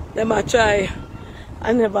 Them a try.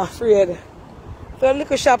 I never afraid. So the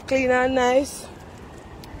little shop clean and nice.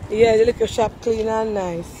 Yeah, the little shop clean and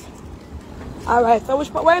nice. Alright, so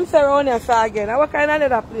where I'm saying around here so again? What kind of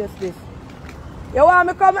another place this? You want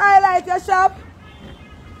me to come highlight your shop?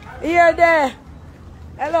 Here there.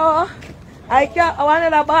 Hello. I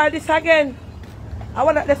want to bar this again. I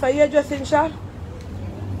want that for your dressing shop.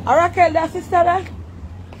 Raquel, that sister there?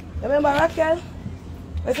 Remember Raquel?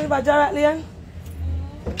 Let's see about Jarrett Lane.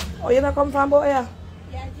 Oh, you not come from about here?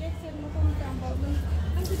 Yeah, Jake said I come from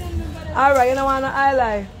about. Alright, you don't want to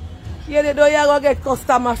highlight. Here they do, you go get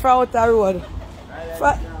customers from out the road.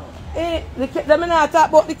 Let me not talk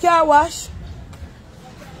about the car wash.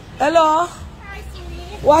 Hello? Hi,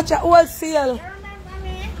 sweetie. Watch a wholesale. You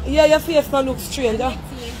remember me? Yeah, your face don't look strange. Huh?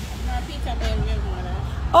 Peter Bell, your mother.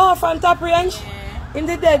 Oh, from top range? Yeah. In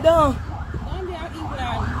the dead, huh? Don't be out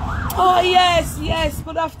England. Oh, yes, yes.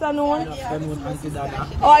 Good afternoon. Good afternoon, Aunty Donna.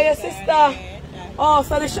 Oh, your sister. Oh,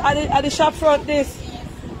 so at the shop front this.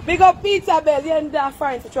 Big up Peter Bell, you and that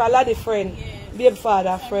friend, such a laddie friend. Baby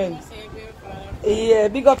father friend. Yeah,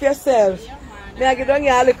 big up yourself. Me I get down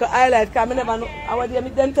here a little highlight because I never know. I want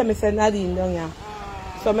them tell me say Nadine down here.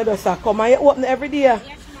 So I just say come and you open every day.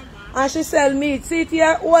 And she sell meat. See it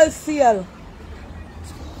here, wholesale.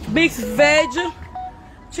 Big veg,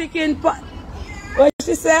 chicken pot. What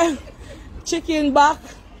she say? Chicken back,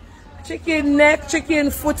 chicken neck, chicken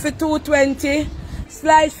foot for $2.20.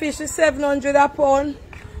 Sliced fish is $700 a pound.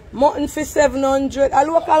 Mutton for $700. A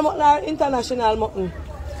local mutton or international mutton?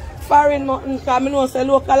 Foreign mutton, because I know say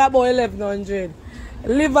local about $1,100.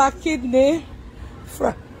 Liver, kidney,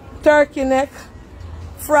 turkey neck,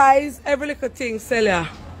 fries, every little thing sell ya.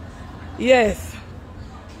 Yes.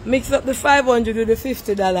 Mix up the $500 with the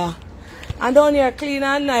 $50. And down here clean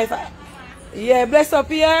and nice. Yeah, bless up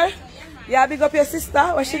here. Yeah, big up your sister.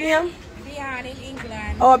 What's she name? Diana in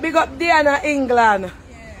England. Oh, big up Donna, England.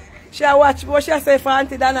 Yeah. She watch what she say for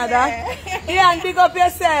Aunty Donna that. Yeah, and big up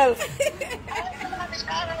yourself.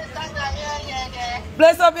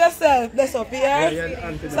 Bless up yourself. Bless up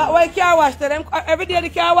here. So why car wash to them? Every day the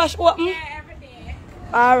car wash open? Yeah, every day.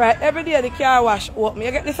 Alright, every day the car wash open.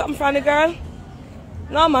 You get this something from the girl?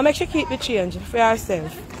 No, ma, make sure keep the change for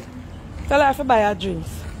yourself. Tell her to buy her drinks.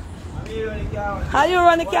 How you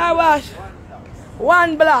run the car wash?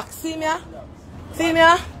 One block. See me? See me?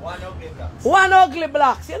 One ugly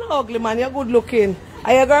block. You're not ugly, man. You're good looking.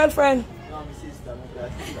 Are your girlfriend? No, my sister.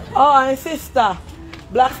 Oh, and sister.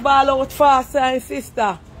 Black ball out fast and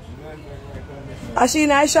sister. Is she in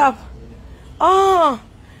her shop? Oh,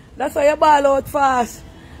 that's why you ball out fast.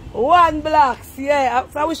 One blocks, yeah.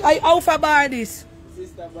 I wish I offer bar this.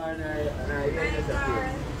 Sister bar and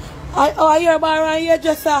I I hear bar and you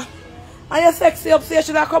just and you're sexy up so you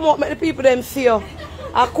should have come out make the people them see you.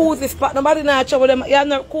 A cool this spot. Nobody not trouble them. You're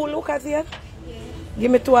not cool look at here? Yeah.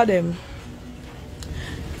 Give me two of them.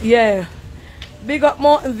 Yeah. Big up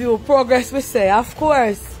Mountain View, progress we say, of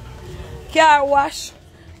course. Car wash,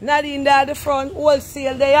 Nadine there at the front,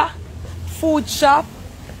 wholesale there, food shop,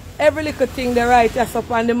 every little thing they right that's up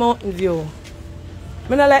on the Mountain View.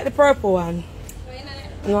 I don't like the purple one.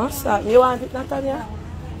 No, stop. You want it, Natalia? I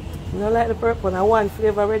don't like the purple one. I want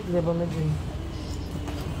flavor red label, my drink.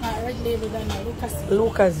 Red label, Donna, Lucas.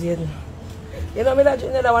 Lucas, yeah. You know me that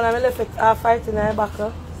drink that one, I left it fighting in the back.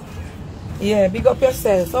 Yeah, big up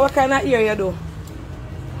yourself. So what kind of ear you do?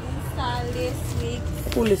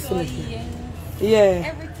 Cool this week. Yeah.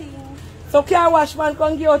 Everything. So car wash man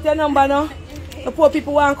can give out your number now. The poor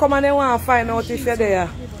people want to come and they want to find out if you're there.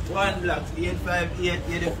 1 block,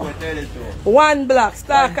 8588432. 1 block,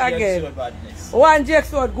 start again. One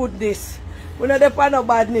Jake's word goodness. We know they no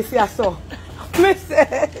badness here so. Me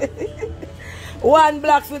say 1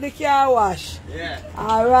 block with the car wash. Yeah.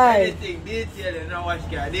 Alright. Anything, detail, you know, wash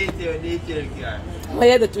car, detail car. What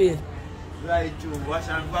you do to it? Right to wash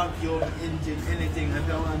and vacuum, engine, anything. If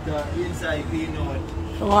you want to inside clean out.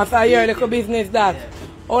 Oh, after your little business that. Yeah.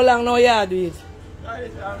 How long now you do it?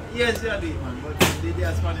 Yes, you do it, man. But they do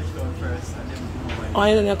a Spanish town first and then come over. Oh,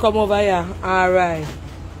 and then you come over here. Alright.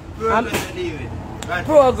 Progress you deal with. Right.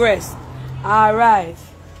 Progress. Alright.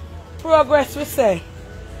 Progress we say.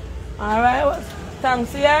 Alright.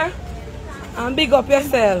 Thanks here. And big up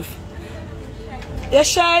yourself. You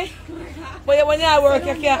shy? But when you work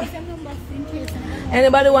you can't.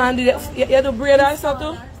 Anybody want to do that? You do braid and stuff too?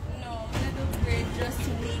 No, I do braid, just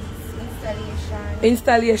wigs installation.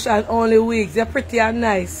 Installation, only wigs. You're pretty and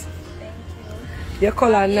nice. Thank you. Your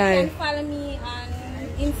color You nice. can follow me on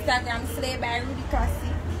Instagram, Slay by Rudy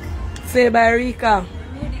Classic. Say by Rika.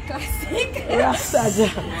 Rudy Classic. Rastaja.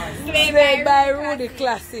 Say by Rudy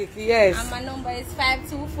Classic, yes. And my number is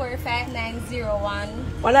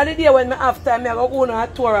 5245901. One of the day when I have time, I go on a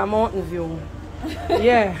tour of Mountain View.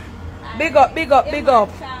 Yeah. Big up, big up, big up.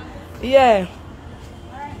 Yeah.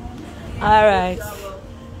 Alright.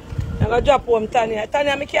 I'm going to drop home Tanya.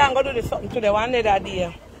 Tanya, I can't go do this something today. One other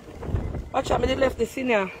day. Watch out, I left the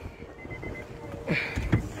senior.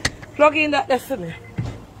 Plug in that destiny.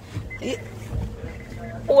 Yeah.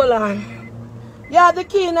 Hold on. Yeah, the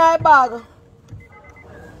key in my bag.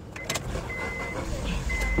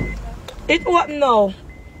 It open now.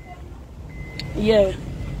 Yeah.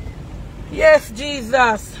 Yes,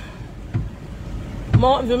 Jesus.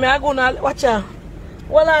 Mountain View, I go now. Watch out.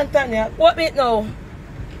 Hold on, Tanya. Open it now.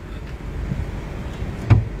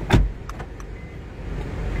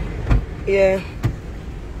 Yeah.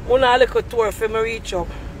 One a little tour for me reach up.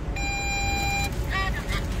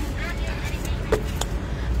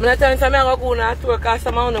 I'm not telling you I'm going to go on a tour because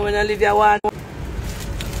I'm going to live here one.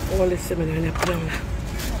 Oh, listen, I'm going to put down.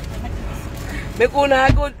 I'm going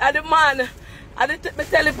to go at the man. I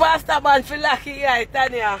tell the pastor man for lucky here,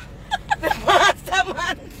 Tanya. The pastor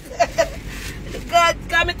man. God,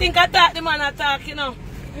 because I think I talk the man attack, you know.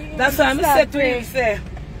 That's what I'm saying to him, say.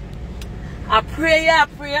 I pray, yeah,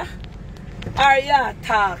 pray. Or yeah,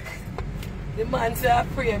 talk. The man say I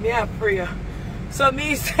pray, me I pray. So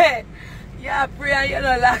me say, yeah, pray and you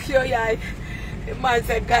don't lock your eye. The man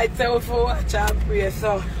said, God tell me for watch and pray.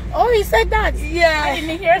 So Oh, he said that? yeah. I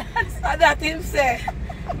didn't hear that. So that him say.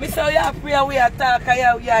 Me say yeah, pray and we attack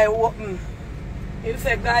and yeah, open. Him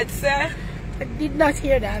say, God say. I did not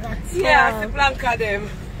hear that. That's Yeah, the blank of them.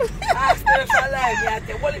 Ask them for life. Yeah, I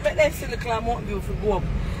tell well, it make them see the clam Mountain View to go up.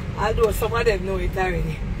 Although some of them know it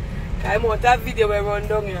already. Because I want that video where run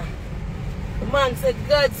down here. The man said,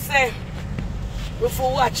 God say, we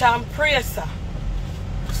will watch and pray, sir.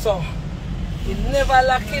 So, he never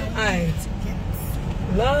lock him eyes.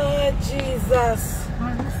 Lord Jesus.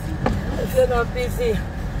 If you're not busy.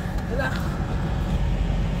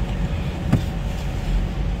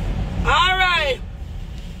 Alright.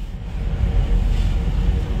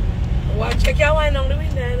 Well, check your wine on the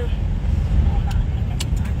window, you know.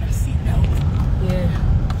 Yeah.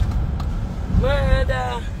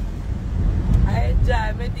 Murder. I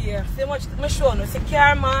enjoy my dear. See much my show no. See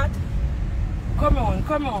car mat. Come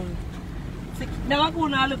on. See, now I'm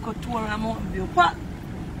going to look at tour on Mountain View.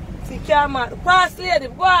 See car mat. Pass lady,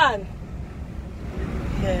 go on.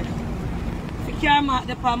 Yeah. See car mat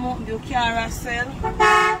the Mountain View car sell.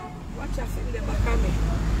 Watch out in the back of me.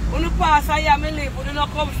 When you pass here, me live, when you not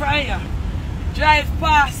come from here. Drive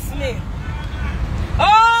past me.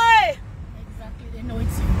 Oi! Exactly, they know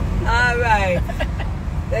it's you. Alright.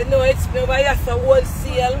 They know it's me over here, so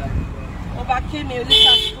wholesale. Over Kimmy,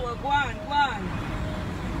 liquor store, go on.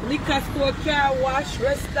 Liquor store, car wash,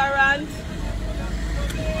 restaurant.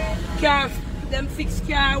 Car, them fix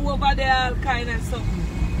car over there, all kind of something.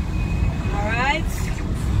 Alright?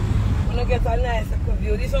 Wanna get a nice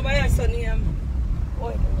view. This over here, so name. Oh,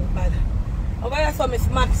 it's bad. Over here, so Miss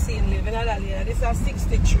Maxine live in that lane. This is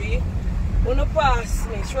 63. Wanna pass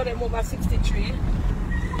me, show them over 63.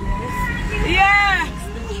 Yes. Yeah!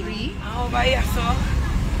 63. And over here, so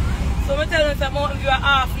I tell you that Mountain View are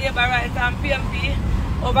half labor right and PMP.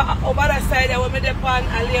 Over that side, I will make the pan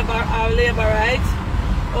and labor right.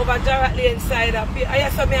 Over directly inside of I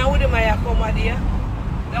saw me and Woody Maya come here.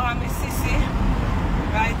 That one, Miss Sissy.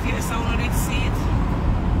 Right here, so I did see it.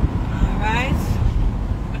 Alright.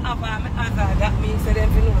 That means that they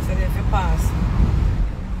know, so they pass.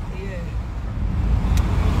 Yeah.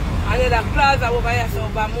 And then the plaza over here, so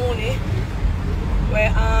over Mooney,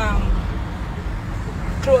 where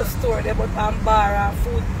clothes store there, but bar and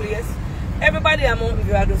food place. Everybody at Mountain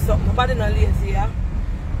View do something. Nobody not lazy here.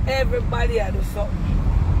 Everybody do something.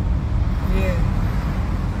 Yeah.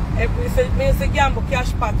 It's a gamble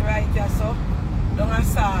cash pot right here, so don't a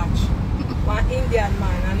search. One Indian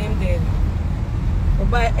man and him dead.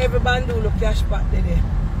 But everybody do look cash pot there.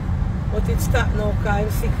 But it's stopped now because I'm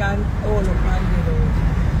sick and all up and dead out.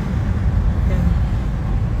 Yeah.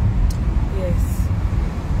 Yes.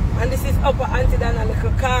 And this is upper Aunty Donna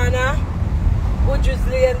little corner. Woodridge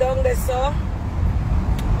Lane down there, so.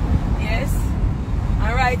 Yes.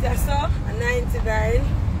 And right there, so. A 99.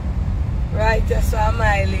 Right there, so a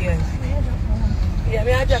my lane. Yeah,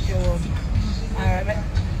 me a drop you home. Alright.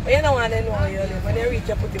 But you don't want to know you live. When you reach,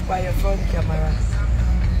 you put it by your front camera.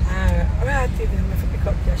 Alright, then I have to pick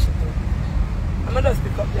up your shit. I'm going to just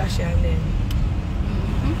pick up your shit and then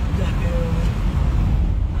drop you home.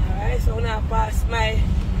 Alright, so now I pass my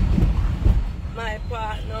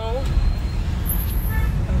part now.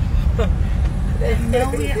 Now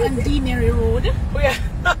we're on Deanery Road.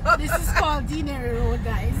 This This is called Deanery Road,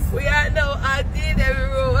 guys. We are now at Deanery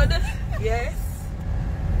Road. Yes.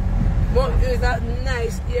 Mountain View is a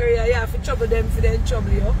nice area. You have to trouble them for them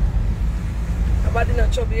trouble you. Nobody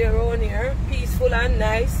not trouble you around here. Peaceful and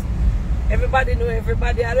nice. Everybody know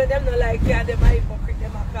everybody. I know them not like you. Them are hypocrite.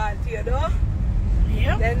 Them are called to you, though.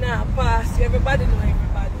 Yeah. Then now pass. Everybody know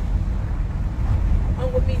everybody.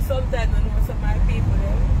 And with me sometimes I know some of my people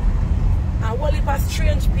there. And what if a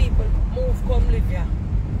strange people move come live here?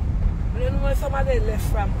 I don't know where some of them left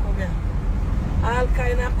from come here. All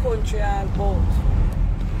kind of country all about.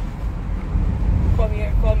 Come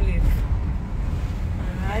here, come live.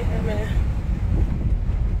 Alright, I mean,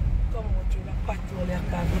 come out through the patrol here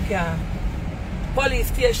because we can. Police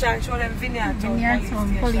station, show them Vineyard Town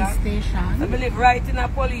Police Station. So I live right in a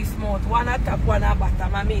police mouth, one at top, one at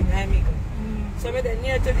bottom, I mean, So I'm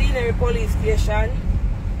near to Deanery Police Station,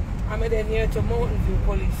 I'm near to Mountain View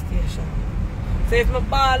Police Station. So if I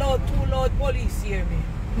ball out too loud, police hear me.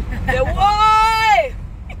 Say, why?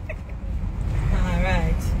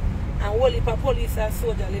 Alright. And whole heap of police and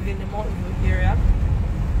soldiers live in the Mountain View area.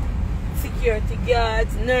 Security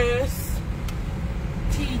guards, nurse,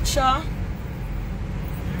 teacher.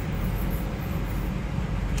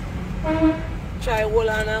 Try hold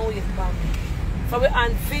on and wait for me. So we're on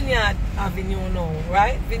Vineyard Avenue now,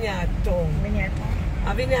 right? Vineyard Town. Vineyard Town.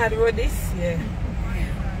 A Vineyard Road this? Yeah.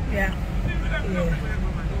 Yeah. Yeah.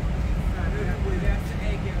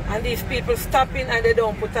 And these people stopping and they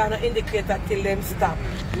don't put on an indicator till them stop.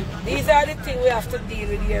 These are the things we have to deal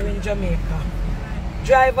with here in Jamaica.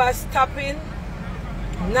 Drivers stopping,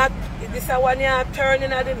 not this is one you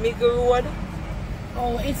turning at the middle road.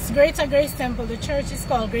 Oh, it's Greater Grace Temple. The church is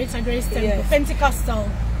called Greater Grace Temple. Yes. Pentecostal.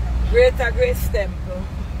 Greater Grace Temple.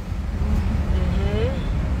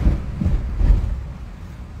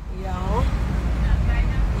 Yeah.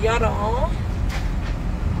 Yeah.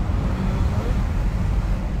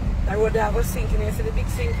 That road there was sinking. You see the big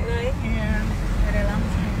sinking line? Yeah, very long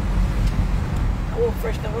time. Oh,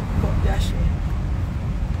 fresh now we pick up Josh.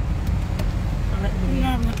 You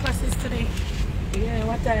have no classes today? Yeah,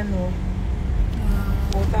 what time now?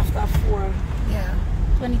 About after 4. Yeah,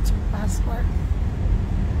 22 past 4.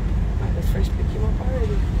 The fresh pick him up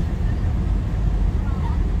already.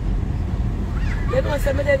 You know,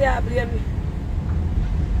 some of them they blame me.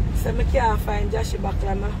 So I can't find Josh Buckle.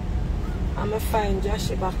 I'm going to find Josh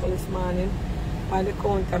Buckle this morning on the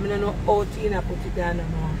counter. I don't know how Tina put it down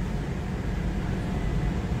now.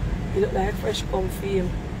 He look like fresh come for him.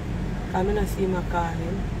 I don't see him call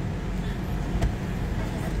him.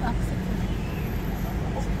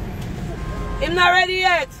 Him not ready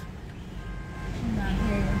yet? Not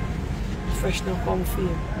here. Fresh no come for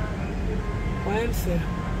him. Why am say?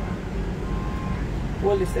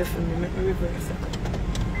 Hold this there for me, make me reverse it.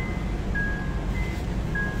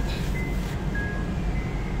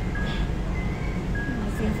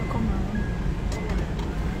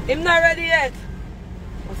 Him not ready yet?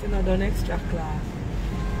 Must have not done extra class.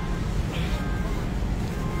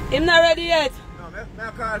 Him not ready yet? No,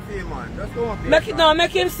 I call for him, man. Just go up Make it, no,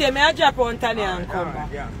 make him say, me I drop on Tanya and come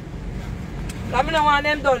back. Yeah. I don't want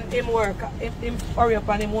them done him work, him hurry up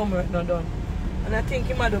and him homework not done. And I think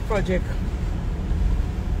he might do project.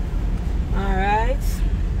 Alright.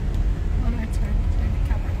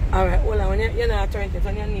 Alright, hold on, when you're not turning it,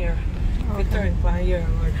 when you're near, you turn for a year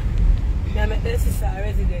road. Yeah, this is a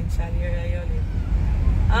residential area you live.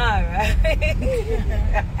 Alright.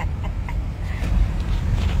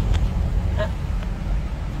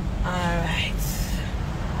 Alright.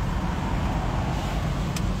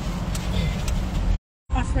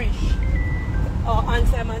 Fresh. Oh,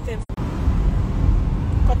 answer my time.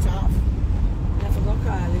 Cut off. I forgot to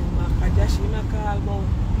call him back. I just him a call about.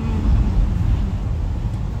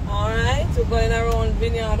 Alright, we're going around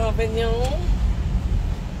Vineyard Avenue.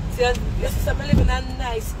 See, you see, I'm living in a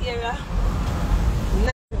nice area.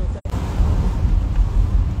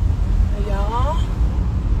 Yeah.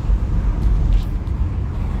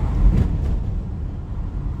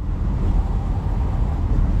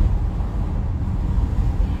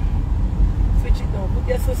 Switch it now. But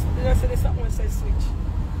yes, you see this someone says switch.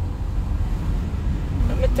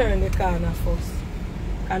 Let me turn the corner first.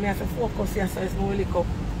 Because I have to focus here so it's no lick up.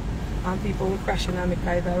 And people will crash in and make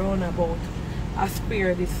the roundabout. I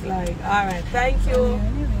spare this slide. Alright, thank you.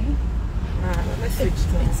 Anyway. Alright, let me switch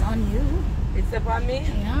now. It's on you. It's up on me?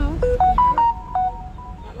 Yeah.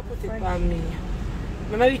 Let me put it on me.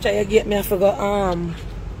 Remember you try to get me, I forgot I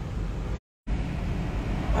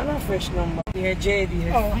know fresh number. Here,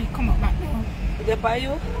 JD. Oh, I come up back now. Is it by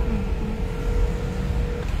you?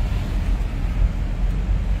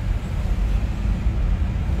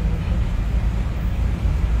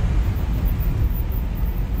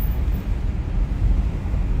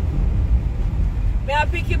 May I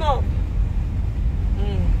pick him up?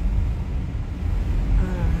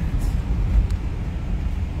 Alright.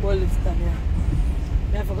 Well, it's done here.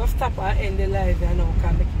 I forgot to stop and end the live here now.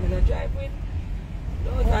 Can't make him in a drive with.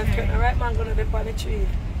 Those hands turn the right man gonna be on the tree.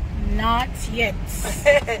 Not yet.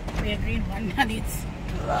 We agreed one on it.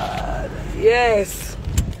 Yes.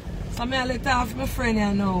 So me I let off my friend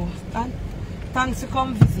here now. Thanks for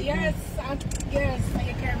coming visit. Yes, yes, so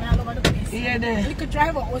you carry me all over the place. Yeah, there. We could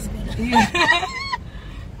drive out was good. Yeah.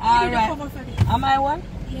 Alright. Am I one?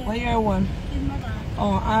 Yeah. Or you're one? In my bag.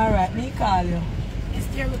 Oh, alright. Me call you. Yes,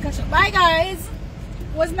 dear, we catch up. Bye, guys.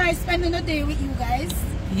 It was nice spending the day with you guys.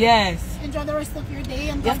 Yes. Enjoy the rest of your day.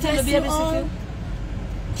 And You have to be able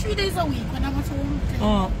 3 days a week when I'm at home.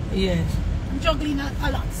 Oh, yes. I'm juggling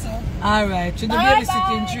a lot, so. Alright. She'll be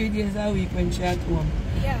babysitting 3 days a week when she's at home.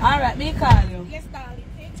 Yeah. Alright, me call you. Yes, darling.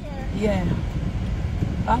 Take care. Yeah.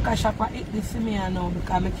 Bank shop and eat this for me now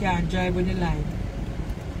because I can't drive with the line.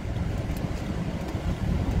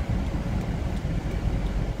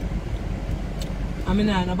 I mean,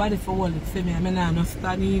 nobody for hold it for me. I mean, I'm not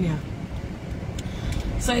standing in here.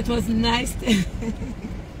 So it was nice. It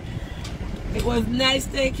was nice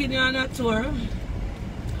taking you on a tour.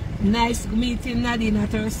 Nice meeting Nadine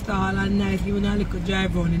at her stall and nice giving a little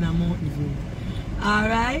drive around in a mountain view.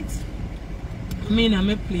 Alright? I'm in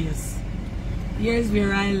my place. Here's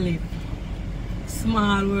where I live.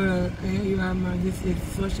 Small world. You are my, this is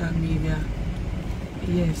social media.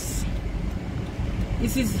 Yes.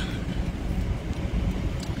 This is.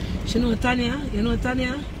 You know Tanya? You know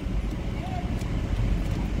Tanya?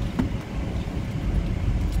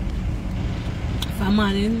 For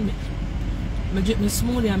morning, I drink my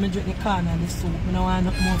smoothie and I drink the corn and the soup. I don't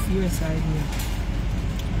want more for your side here.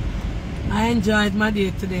 I enjoyed my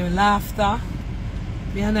day today with laughter.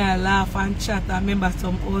 Me and I laugh and chat and remember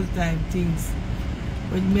some old time things.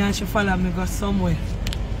 When me and she follow me go somewhere.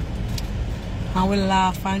 And we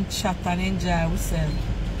laugh and chat and enjoy ourselves.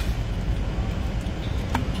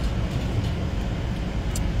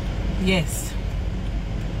 Yes.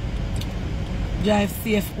 Drive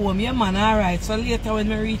safe home. Yeah man, alright. So later when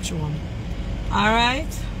we reach home. Alright?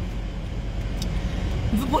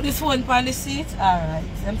 If you put this phone on the seat, alright.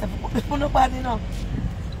 I'm going to put this phone up on it now.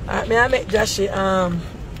 Alright, may I make Joshy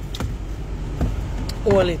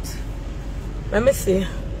hold it. Let me see.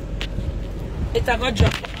 It's a go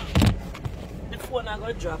drop. The phone a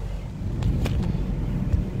go drop.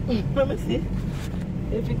 Let me see.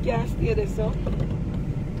 If it can't stay there so.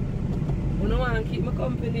 I don't want to keep my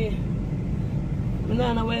company. I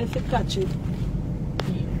don't know where to catch it.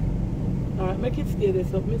 Alright, make it stay there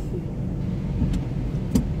so let me see.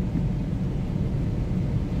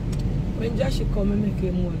 When Joshy come, I make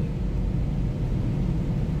him hold it.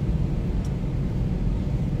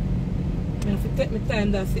 I have to take my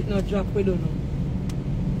time that's it not drop we don't know.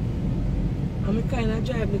 And I kind of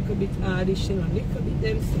drive a little bit hardish, you know, a little bit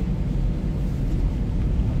them say.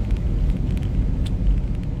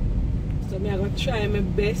 So I'm going to try my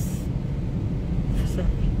best. So,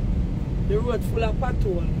 the road full of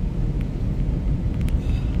pothole.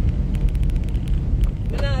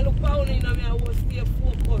 I don't look down, you know, I will stay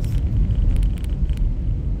focused.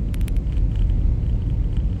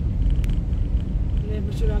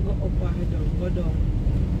 Maybe should I go up or down? Go down.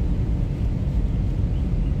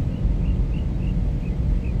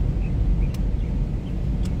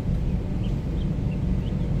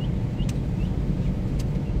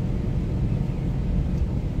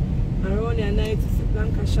 Around here, 96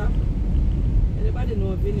 Blanca shop. Anybody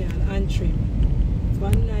know Vinny and Aunty? It's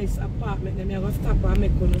one nice apartment. Then I'm going to stop and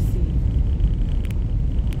make one see.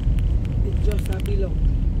 It's just a below.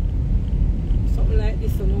 Something like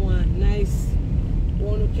this on one nice.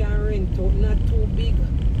 One who can rent out, not too big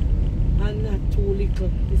and not too little.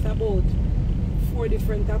 It's about 4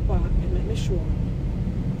 different apartments, let me show you.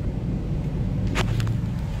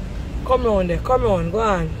 Come on there, come on, go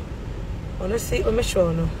on. I want to see what I show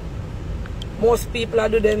you now. Most people are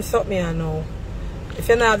doing something here now. If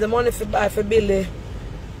you don't have the money to buy for build a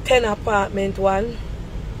 10 apartment one,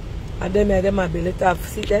 and them might build it up.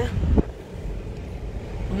 See there?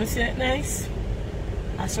 Want to see it nice?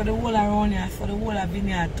 I saw the whole around here, I saw the whole of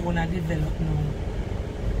vineyard town are developed now.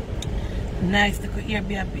 Nice little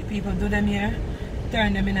Airbnb people do them here,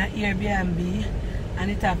 turn them in an Airbnb,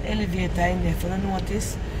 and it have elevator in there, so you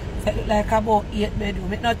notice. So it look like about 8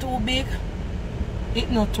 bedrooms. It's not too big,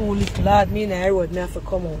 it's not too little. Lord, me in the road, I have to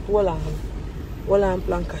come out. Hold on,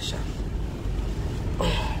 Blanca shop.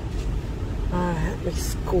 Oh. Alright,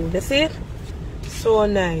 it's cool. You see it? So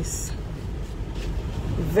nice.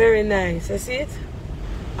 Very nice, you see it?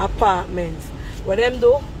 Apartments. What them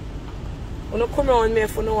do? When you come around me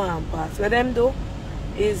if you no want pass. What them do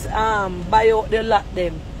is buy out the lot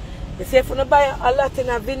them. You see if you no buy a lot in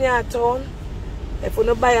a vineyard town, if you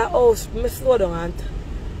no buy a house, me slow down aunt.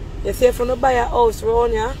 You see if you no buy a house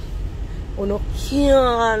around here, you no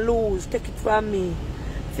can't lose. Take it from me.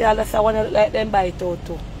 See, all that's I want to look like them buy it out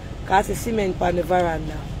too. Because it's cement on the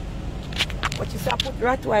veranda. But you see, I put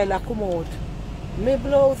Rottweiler come out. My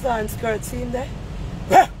blouse and skirt, see him there?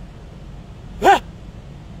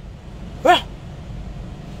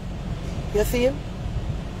 You see him?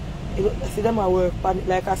 You see them at work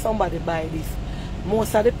like somebody buy this.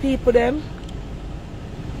 Most of the people them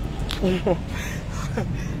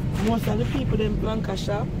most of the people them blanca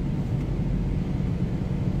shop.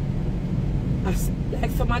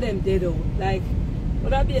 Like some of them dead out. Like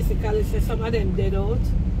what I basically say, some of them dead out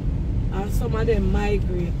and some of them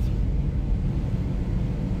migrate.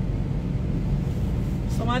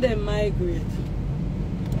 Some of them migrate.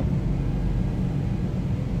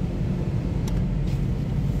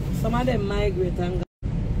 Some of them migrate and go.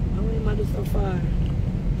 How many man do so far?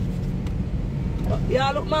 Oh,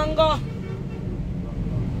 yeah, look, mango.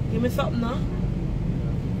 Give me something now.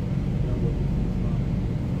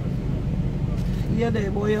 Yeah,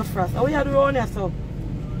 there, boy, you're fast. How you do around here, so?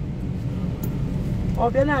 Oh,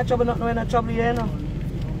 if you're not trouble, not knowing no trouble here, no.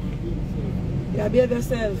 Yeah, behave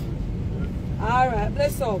yourself. Alright,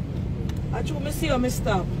 bless up. I told me see how me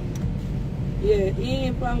stop. Yeah, he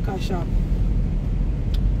in Planka shop.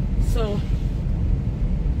 So,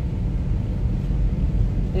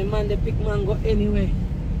 the man they pick mango anyway.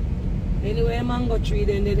 Anyway, mango tree,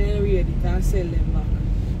 then they read it and sell them back.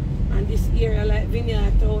 And this area like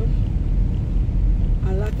Vineyard Town,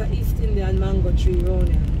 a lot of East Indian mango tree around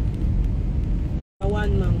here.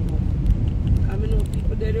 One mango. I mean, know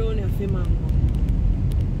people they around here for mango.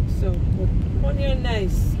 So, but one here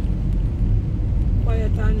nice.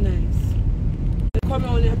 Quiet and nice. They come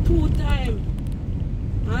around here 2 times.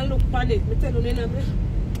 And look on it. I tell you,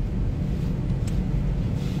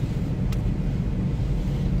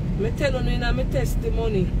 I tell you in my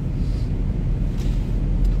testimony.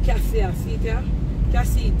 Cassia, see it here?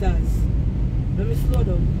 Cassitas. Let me slow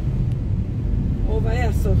down. Over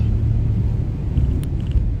here, so.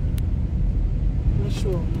 I'm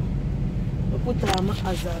sure. I put on my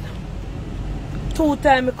hazard. 2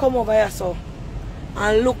 times I come over here, so.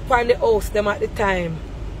 And look on the house them at the time.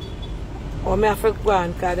 Or me have to go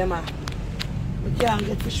on because them are. I can't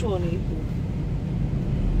get to show me.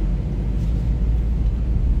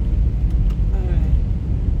 Alright.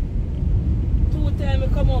 2 times I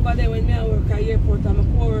come over there when I work at the airport and my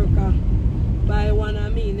co-worker buy one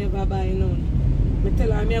and me never buy none. I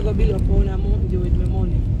tell her I go build up on a mountain dew with my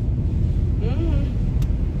money.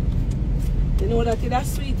 You know that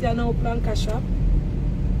it's sweet you know Planka shop?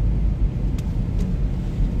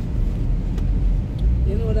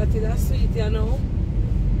 You know that it's sweet, you know?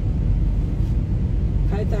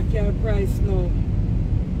 I take your price now.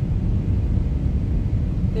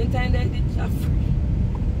 Then time they did free.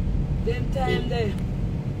 Then time they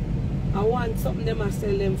I want something them I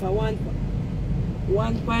sell them for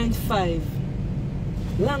 1.5.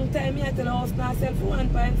 Long time I tell the house now sell for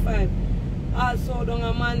 1.5. Also down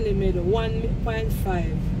a man limit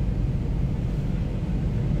 1.5.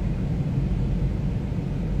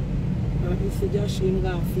 This is just him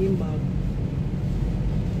going to film back.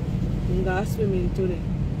 I'm going to swim in today.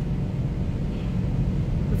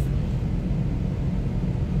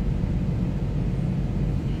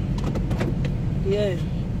 Yeah.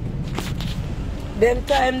 Them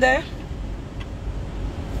time there.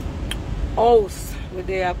 House where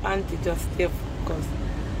they have Aunty just stay because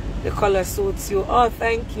the color suits you. Oh,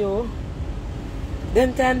 thank you.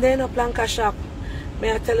 Them time there in a Planka shop.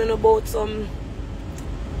 May I tell you about some.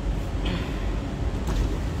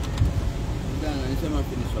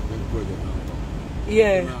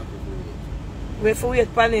 Yeah. We have to wait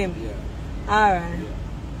for him? Yeah. Alright.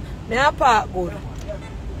 Yeah. I park good.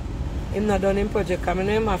 I'm not done in project because I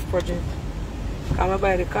know him have project. Because I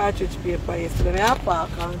buy the cartridge paper yesterday. I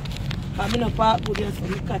park and because I don't park good just for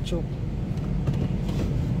me catch up.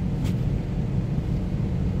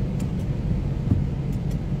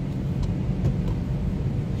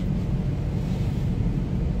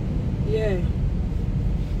 Yeah.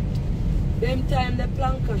 Them time the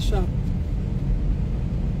Planka shop.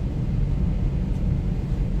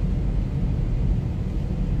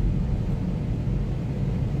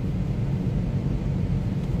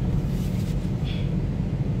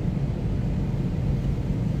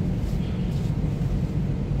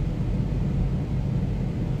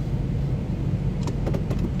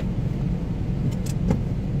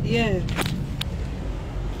 Yeah.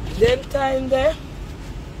 Them time there.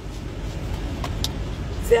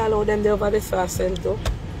 See all of them there over there for sale too.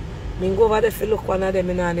 I go over there for look one of them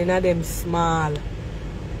and them small. I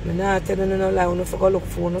not tell you no lie, you have to go look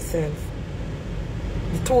for yourself.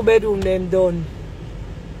 The 2 bedroom them done.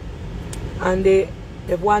 And the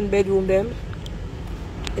 1 bedroom them.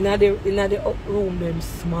 In the up room them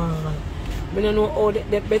small. I don't know how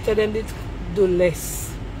they better than they do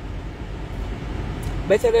less.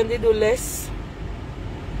 Better than they do less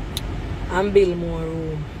and build more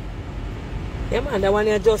room. Yeah man, that one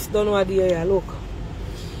you just done over there, look.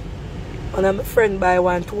 And my friend buy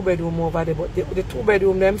 1 2-bedroom over there, but the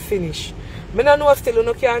 2-bedroom them finish. I don't know still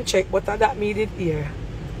you can check, but that me did here.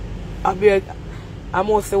 I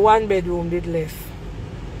must say 1 bedroom did left.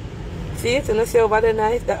 See it? You see over there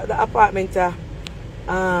nice? The apartment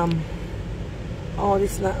oh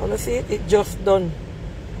this not you see it? It just done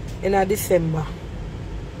in December.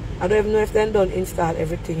 I don't even know if they done install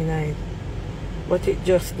everything in it. But it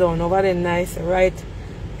just done over there nice, right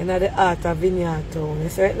in the heart of Vineyard Town. You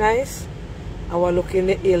see it nice? I was looking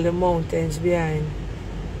the hill, the mountains behind.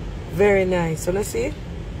 Very nice. You see?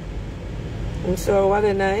 And so what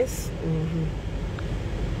a nice.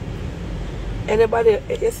 Anybody,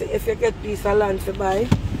 if you get piece of land to buy,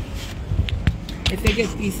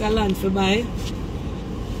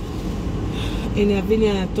 in a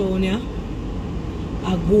Vineyard Town, yeah,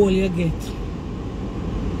 a goal you get.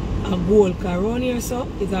 A goal, because around here so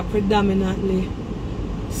is a predominantly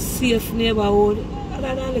safe neighborhood.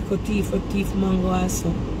 Other than like a thief mango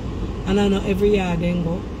also. And I know every yard then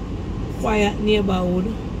go. Quiet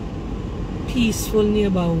neighborhood. Peaceful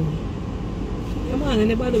neighborhood. Yeah man,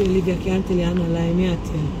 anybody will live here can't tell you I no lie, me I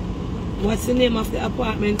tell you. What's the name of the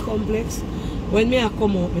apartment complex? When me I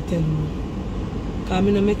come out, me tell you. Because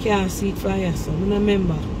I don't make you see it for you, so I don't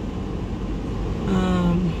remember.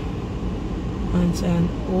 Aunty and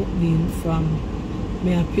Oakdean from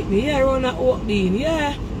me I pick me. Yeah, around at Oakdean,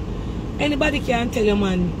 yeah. Anybody can tell you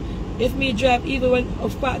man, if me drive even when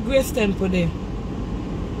of Park Grace Temple there,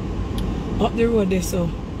 up the road there so,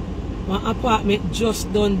 my apartment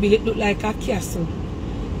just done built, it look like a castle.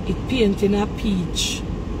 It painted in a peach.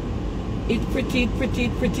 It pretty.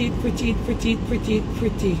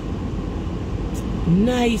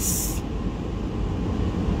 Nice.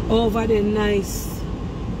 Over there nice.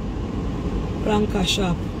 Blanca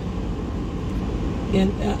shop.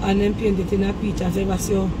 And then painted in a peach and ever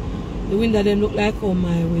see the window them look like how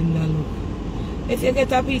my window look. If you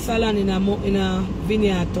get a piece of land in a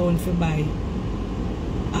Vineyard Town for buy,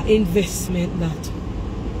 an investment that.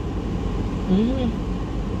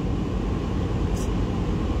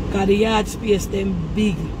 Because the yard space them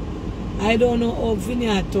big. I don't know how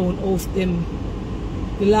Vineyard Town house them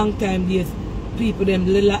the long time days people them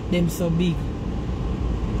lot them so big.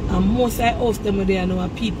 And most I house them there know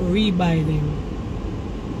people rebuy them.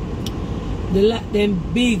 The lot them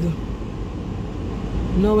big.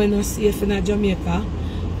 Now when I see if in Jamaica,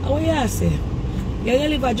 what you say? You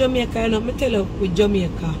live in Jamaica, you know, me tell you with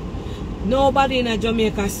Jamaica. Nobody in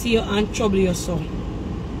Jamaica see you and trouble you so.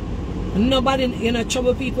 Nobody, you know,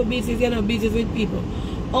 trouble people business, you know, business with people.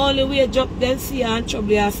 Only way job then see you and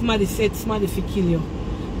trouble you, somebody said somebody fi kill you.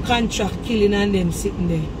 Contract killing and them sitting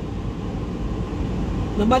there.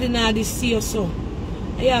 Nobody now they see you so.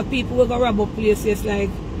 Yeah, people will go rob up places like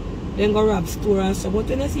then go rob store and so. But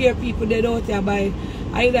when you see your people dead out there by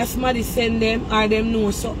either somebody send them or them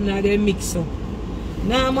know something or they mix up.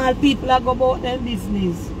 Normal people are go about them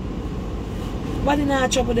business. Nobody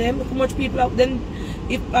not trouble them. Look how much people out then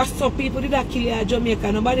if some people did that kill you in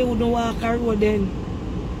Jamaica, nobody would not walk a road then.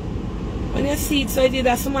 When you see it so it is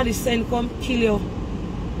that somebody send come kill you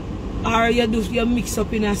or you mix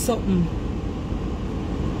up in a something.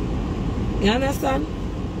 You understand?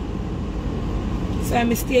 So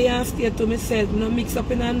I stay and stay to myself, I don't mix up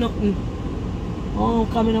in a nothing. Oh,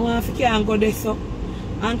 come in, I want to can't go there so.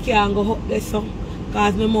 And can't go up there so.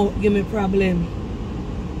 Because my mouth give me problem.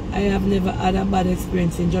 I have never had a bad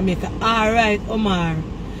experience in Jamaica. Alright, Omar.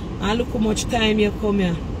 And look how much time you come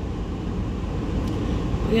here.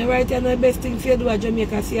 When you're right here, the best thing for you do at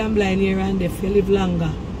Jamaica, see I'm blind here and there, if you live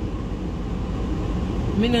longer.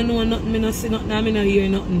 I don't know nothing, I don't see nothing, I don't hear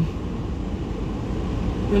nothing.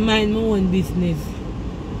 I mind my own business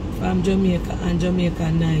from Jamaica, and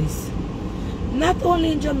Jamaica nice. Not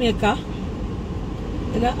only in Jamaica,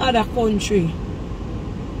 in the other country.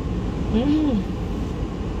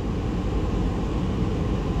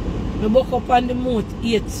 I buck up on the moat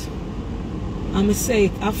 8. And I say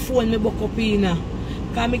it, I phone me buck up in now.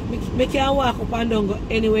 Because I can't walk up and down go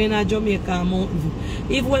anywhere in Jamaica mountain.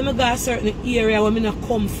 Even when I go a certain area where I not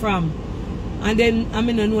come from. And then I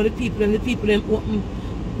don't know the people, and the people them open,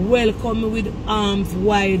 welcome me with arms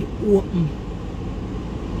wide open.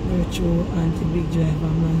 Very true, Aunty big driver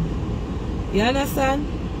man. You understand?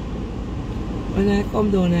 When I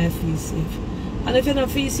come down I feel safe. And if you don't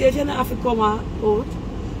feel safe, you don't have to come out.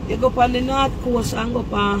 You go up on the north coast and go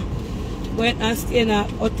up and stay in a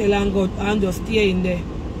hotel and go and just stay in there.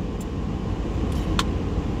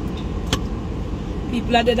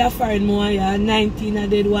 People are dead a foreign more, yeah. 19 are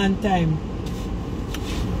dead one time.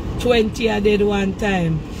 20 are dead one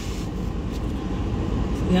time.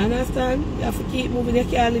 You understand? You have to keep moving. You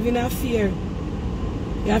can't live in a fear.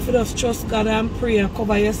 You have to just trust God and pray and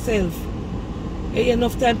cover yourself.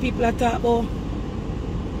 Enough time people are talking about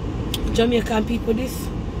Jamaican people this.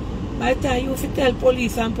 By the time you have to tell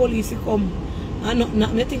police and police come and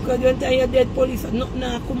nothing, I think when you're dead police, nothing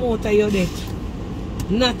come out of your death.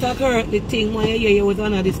 Not a correct the thing when you hear you was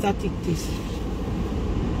one of the statistics.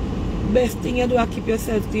 Best thing you do is keep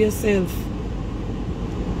yourself to yourself.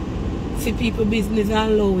 See people business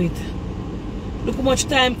and allow it. Look how much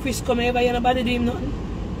time Chris come here, but nobody do him nothing.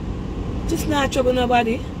 Just not trouble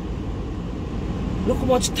nobody. Look how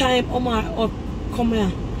much time Omar up come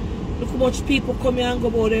here. Look how much people come here and go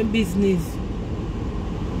about their business.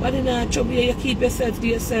 But in not trouble you keep yourself to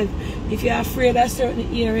yourself. If you're afraid of a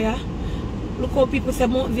certain area, look how people say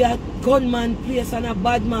Mount be a gunman place and a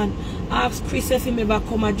bad man. Ask Chris if he ever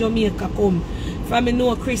come to Jamaica come. From me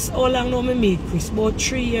know Chris, how long now me meet Chris? About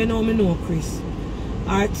 3 years now me know Chris.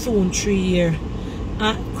 Or soon 3 years.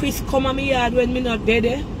 And Chris come to me yard when me not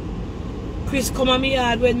dead. Chris come to me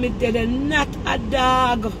yard when me dead. Not a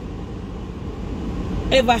dog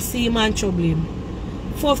ever see him and trouble him.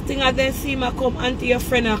 First thing I then see him I come, Aunty your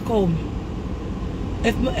friend I come.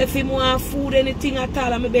 If him want food, anything at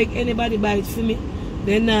all, I beg anybody buy it for me.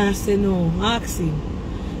 Then I say no, ask him.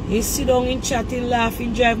 He sit down in chatting,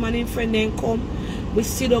 laughing, drive man in friend then come. We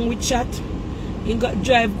sit down, we chat. He got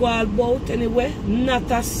drive go all about anyway.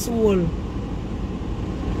 Not a soul.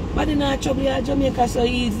 But in our trouble in Jamaica so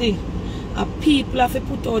easy. People have to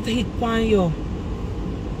put out a hit on you.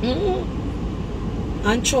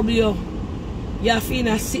 And trouble you. You have to in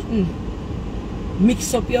a sitting.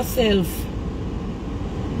 Mix up yourself.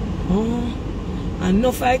 And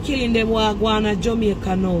no fire killing them who are going to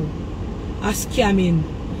Jamaica now. A scamming.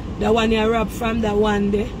 The one you rob from the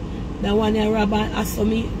one day. The one you rob and so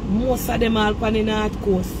me. Most of them are on the North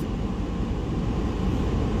Coast.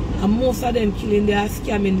 And most of them killing they are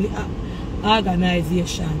scamming the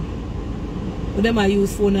organization. But them are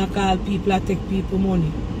use phone and call people and take people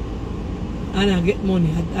money. And I get money.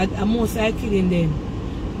 And most are killing them.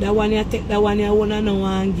 The one you take, the one you want to know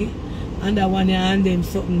and give. And the one you hand them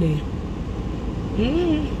something there.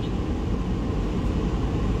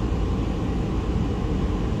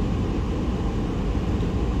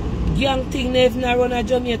 Young thing never run a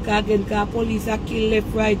Jamaica again because police are kill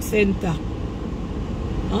left, right, center.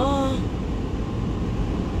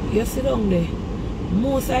 You sit down there.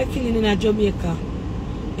 Most are killing in a Jamaica.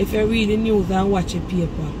 If you read the news and watch a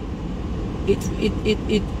paper. It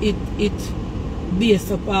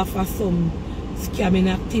based up off of some scamming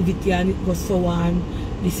activity and it goes so on.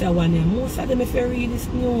 This one here. Most of them if you read this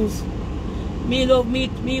news. Me love me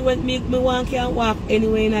when me want can walk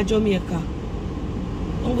anywhere in a Jamaica.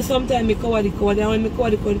 And sometimes I cover the code and when I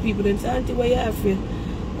cover the code people then say, Aunty, what you have for?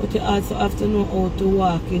 But you also have to know how to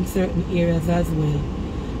walk in certain areas as well.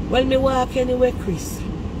 Well, me walk anywhere, Chris.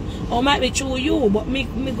 Or might be through you, but me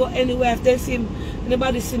go anywhere. If they see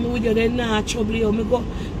anybody see me with you, they not trouble you. Me go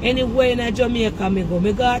anywhere in a Jamaica, me go.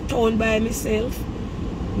 Me go a town by myself.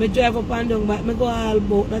 Me drive up and down, but me go all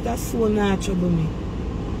about. That a soul not trouble me.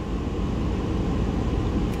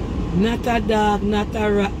 Not a dog, not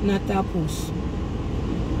a rat, not a puss.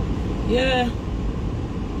 Yeah.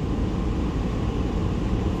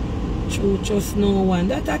 True, trust no one.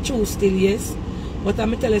 That a true still, yes. But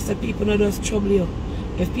I'm tell you, people not just trouble you.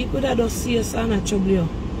 If people that don't see us and not trouble you,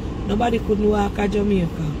 nobody couldn't walk at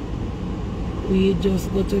Jamaica. We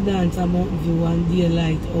just go to dance a Mountain View and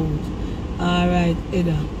daylight out. Alright,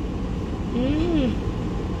 Edda.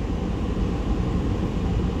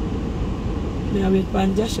 I wait for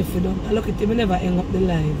Josh if you don't. I look at him, I never hang up the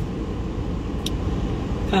live.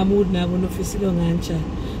 I would not go to sit down and chat.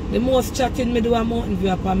 The most chatting me do a Mountain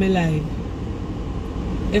View upon my live.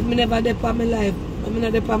 If me never dey upon my live, I'm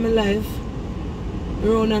not dey upon my live.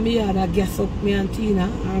 Around me yard I gas up me and Tina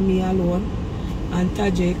or me alone. And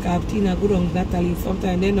Tajay, because Tina go down Natalie.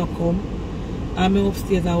 Sometimes they not come. And me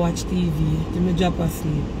upstairs I watch TV till me drop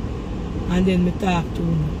asleep. And then me talk to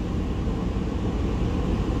them.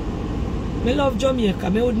 Me love Jamaica.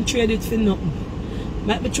 Me wouldn't trade it for nothing.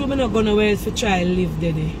 Might be true me not gonna where else to try and live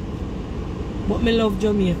there. But me love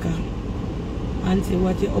Jamaica. And say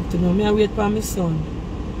what you up to now. Me I wait for my son.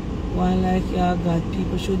 One like your God,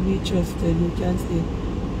 people should be trusted. You can stay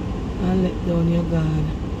and let down your God.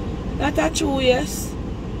 That's true, yes.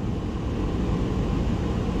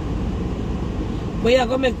 But you're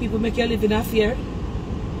going to make people make you live in a fear.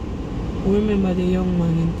 Remember the young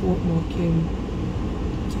man in Portmore came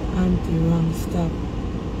to Aunty wrong stop.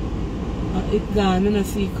 It gone, I don't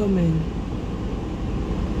see it coming.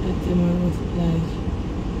 Let them what it like.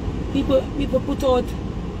 People put out,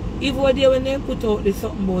 even there when they put out there's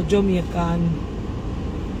something about Jamaica and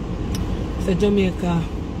so Jamaica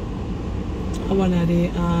one of the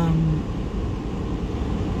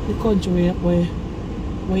country where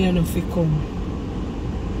you know fi come.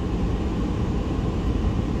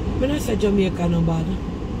 I don't say Jamaica no bad.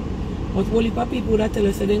 But only for people that tell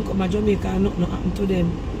us they didn't come to Jamaica and nothing happen to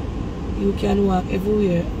them. You can walk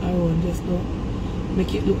everywhere around, just don't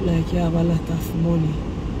make it look like you have a lot of money.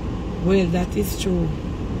 Well, that is true.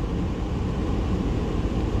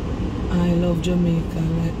 I love Jamaica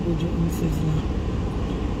like Buju and Sizzler.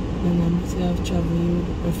 And I must have traveled you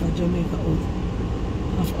prefer Jamaica out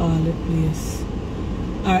of all the place.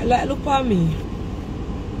 Alright, like look at me.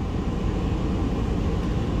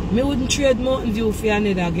 Me wouldn't trade Mountain View for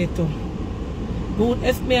another ghetto.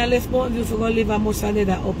 If me left Mountain View for go live, I must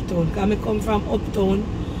another uptown. Because I come from uptown,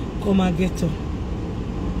 come and ghetto.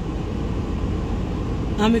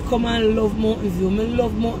 And me come and love Mountain View. Me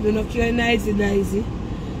love Mountain View, no care nicey.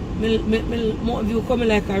 Mountain View coming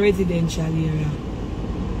like a residential area.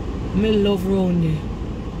 Me love round there.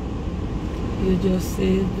 You just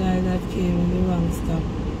say the guy that came in the wrong stop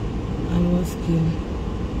and was killed.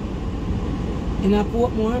 In a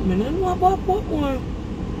Portmore, I don't know about Portmore.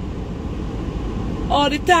 All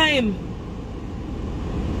the time.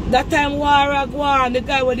 That time war go on, the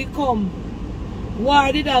guy when he come.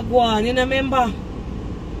 War did go on, you know, remember?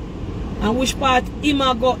 And which part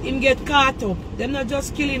him get caught up. Them not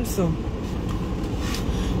just kill him so.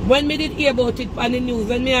 When me did hear about it on the news,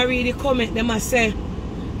 when me I read the comment, them I say,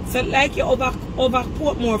 so like you over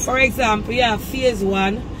Portmore, for example, you have phase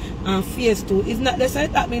 1 and phase 2. It's not the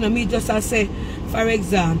same that me just I say, for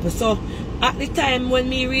example. So at the time when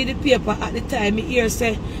me read the paper, at the time me hear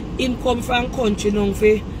say him come from country now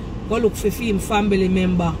for go look for him family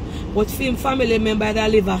member. But him family member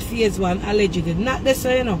that live at phase 1 allegedly. Not the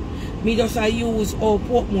same, you know. Me just I use all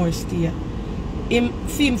Portmore stay.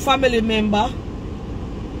 Him family member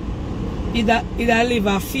either live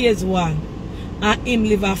at phase 1 and him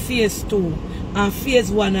live at phase 2. And phase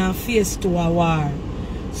 1 and phase 2 are war.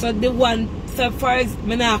 So the one, so for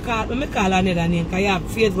example, I call another name because you have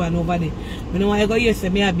phase 1 over there. I know I go here say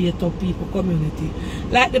me be a top people community.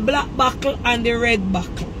 Like the black buckle and the red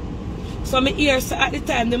buckle. So me hear so at the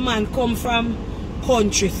time the man come from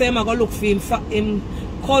country. So I'm going to look for him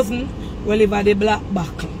cousin will live at the black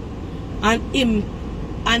buckle. And him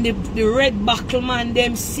and the red buckle man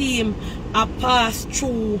them see him a pass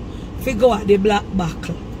through figure at the black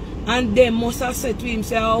buckle. And them must have said to him,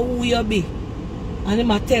 say, oh, who you be? And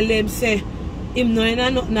him a tell them, say, him no in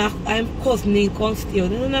a nothing, I'm cousin in Constable. You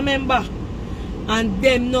don't remember? And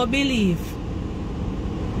them no believe.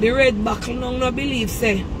 The red buckle no believe,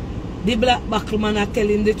 say, the black buckle man are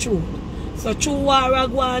telling the truth. So true war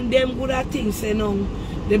go and them good at things, say, no,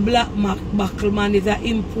 the black buckle man is an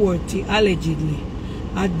importer, allegedly.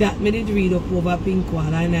 And that me did read up over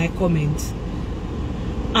Pinkwall and I comment.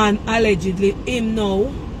 And allegedly him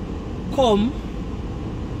now come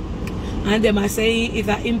and them are saying if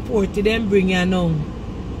I import to them bring you now.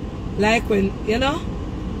 Like when, you know,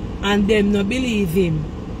 and them no believe him.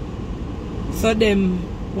 So them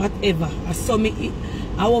whatever. I saw me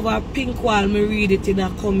over Pinkwall me read it in a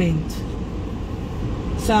comment.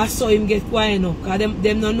 So I saw him get quiet up because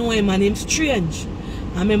them no know him and him strange.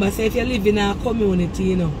 I remember say if you live in a community,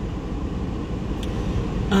 you know,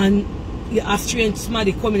 and you a strange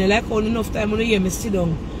somebody coming, like how enough time when you hear me sit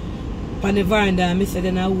down on the veranda and I say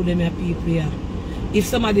then I who them people here. If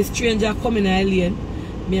somebody stranger coming in a lane,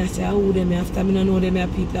 I say I who them after I don't know them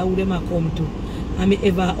people, who them I come to. And me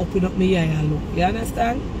ever open up my eye and look. You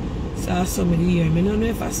understand? So I saw me here. I don't know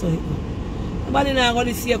if I saw it. Nobody now going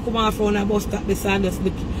to see you come off from a bus stop this and just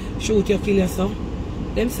shoot you, kill yourself.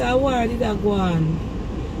 Them say where did I go on?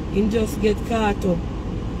 Him just get caught up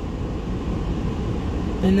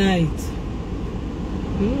the night.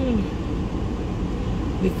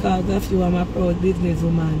 Because of you, I'm a proud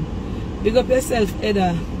businesswoman. Big up yourself,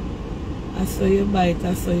 Edda. I saw you buy it,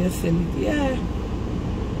 I saw you sell it. Yeah. A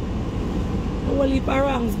whole heap of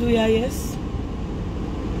wrongs do you, yes?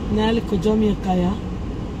 Now look at Jamaica, yeah?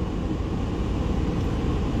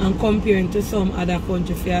 And comparing to some other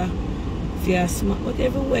country for smart. But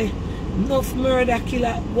everywhere, enough murder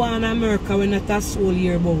killer go on America when not a soul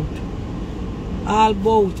hear about. All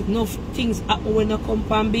about. Enough things happen when you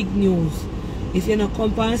come on big news. If you don't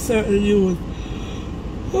come on certain news,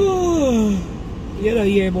 you don't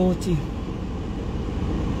hear about it.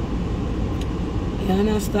 You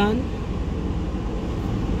understand?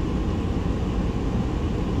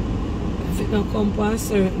 not come on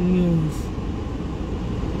certain news.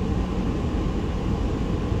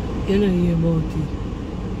 You don't hear about it.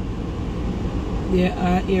 There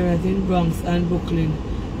are areas in Bronx and Brooklyn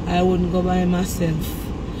I wouldn't go by myself.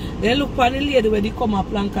 Then look for the lady where they come up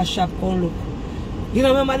Planka shop, come look. You know,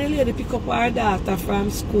 remember the lady pick up her daughter from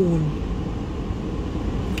school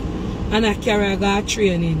and I carry her go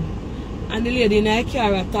training. And the lady in her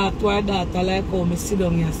car talk to her daughter like how me sit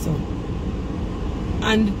down here so.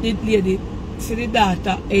 And the lady see the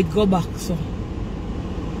daughter head go back so.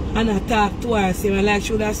 And I talk to her same like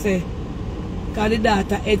she would have said, because the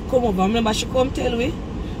daughter head come over. Remember she come tell me?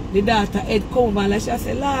 The daughter head come over and like she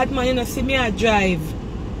said, Lord man, you know see me I drive.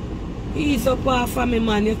 Ease up off of me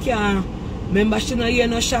man, you can't. Remember she no hear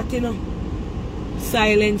no shot, you know.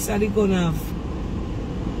 Silence of the gun have.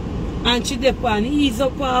 And she dep on ease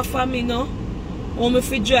up off of me, no. How me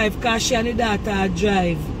fi drive, because she and the daughter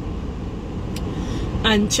drive.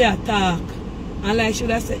 And she talk. And like she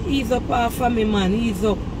would have said, ease up off of me man, ease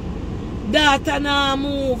up. Daughter now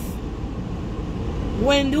move.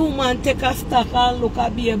 When the woman take a stock and look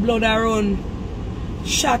at be a blood run.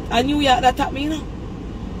 Shot, and New York that at me, you know.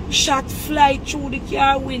 Shot fly through the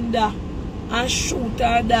car window and shoot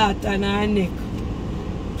her daughter in her neck.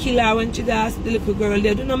 Kill her when she does the little girl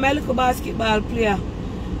there. Do you know my little basketball player?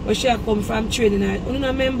 Where she come from training her. You know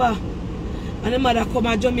remember? And the mother come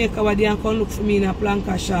to Jamaica where they come look for me in a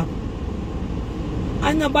Planka shop.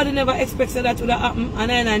 And nobody never expected that would happen. And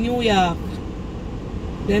then in New York.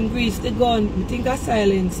 Them grease the gun. I think a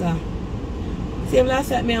silencer. Same last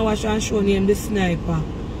night me I watch and show him the sniper.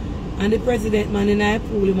 And the president man in I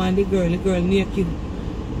pull him and the girl naked.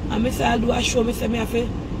 And I say I'll do a show, I say me have to,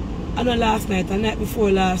 I know last night, the night before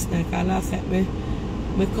last night, and last night me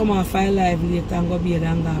come on file live later and go bed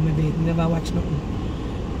and go to my bed. Never watch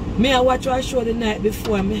nothing. Me I watch a show the night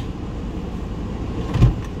before me.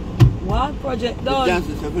 What project done? The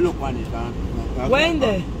chances if you look on it, when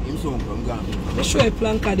there? Him son from Ghana. Me show a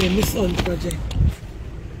Planka there, my son project.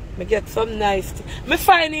 Me get some nice thing. Me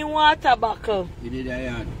find in water buckle. You did that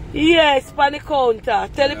yard? Yes, on the counter.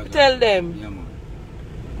 Tell them Yeah, man.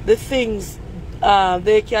 the things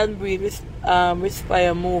they can breathe,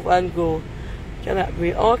 respire, move and go. Cannot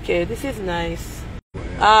breathe. Okay, this is nice.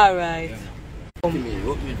 Alright.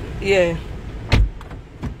 Yeah.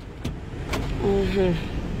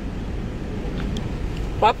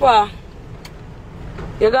 Papa,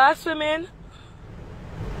 you guys swimming?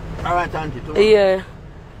 Alright, Aunty. Yeah.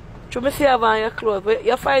 Should me see you on your clothes?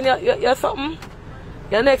 You find your something?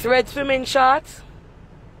 Your next red swimming shorts?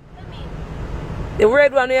 The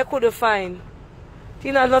red one you couldn't find.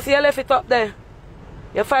 Tina, no see you left it up there.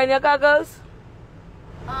 You find your goggles?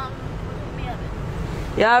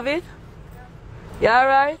 You have it? You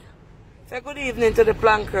alright? Say good evening to the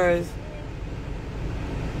plankers.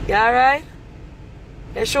 You alright?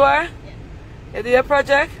 You sure? You do your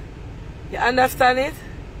project? You understand it?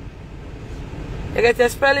 You get your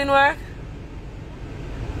spelling work?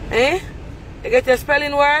 Eh? You get your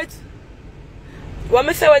spelling words? What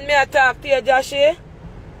me say when me talk to you, Joshie?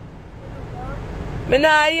 Me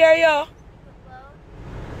not hear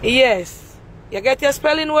you. Yes. You get your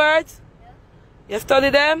spelling words? You study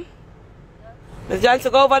them? Miss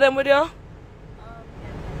Johnson go over them with you?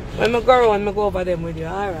 When me go around, me go over them with you.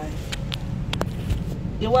 Alright.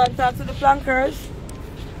 You want to talk to the plankers?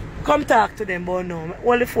 Come talk to them, but no.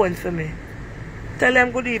 Hold the phone for me. Tell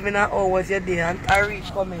them good evening and how was your day and I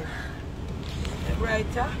reach come in. Right,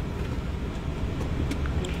 huh?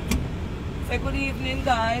 Say good evening,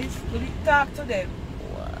 guys. Talk to them.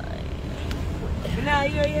 Why? You not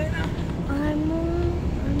hear you now?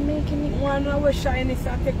 I'm making it. One hour shyness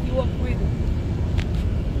I'll take you up with.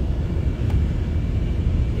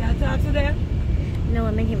 You talk to them? No,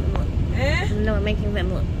 I'm making them look. Eh? No, I'm making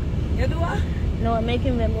them look. You do what? No, I'm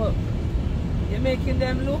making them look. You're making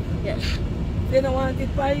them look? Yes. They don't want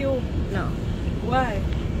it by you? No. Why?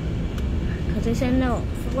 Because they said no.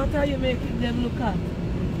 So what are you making them look at?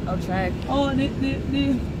 Outside. Oh, the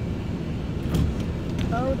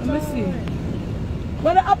Outside. let me see.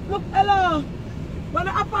 When the look, hello. When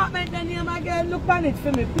the apartment then here, my girl, look on it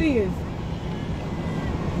for me, please.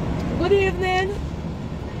 Good evening.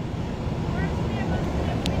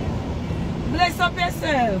 Bless up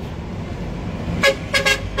yourself.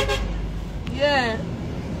 Yeah.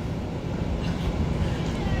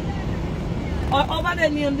 Or over there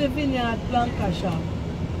near the Vineyard Planka shop.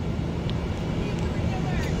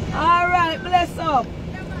 Alright, bless up.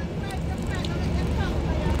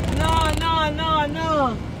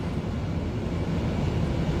 No.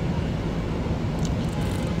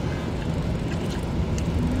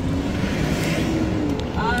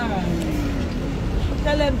 Alright.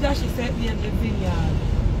 Tell them Josh sent me in the vineyard.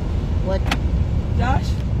 What? Josh?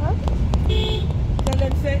 Huh? Tell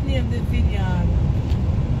them sent me in the vineyard.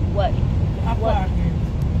 What? Apartment.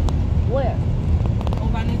 Where?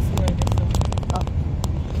 Over next word. Oh.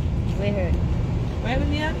 They heard. Where the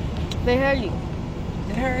name? They heard you.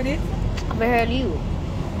 They heard it? They heard you.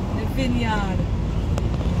 The vineyard.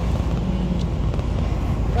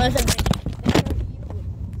 Well, I said they heard you.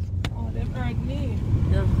 Oh, they heard me.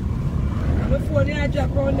 No. Before they had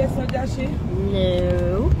drop around there, so Joshy?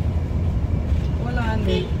 No. Hold on.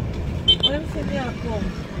 Let me see me up come.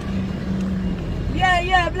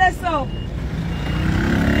 Yeah, bless up.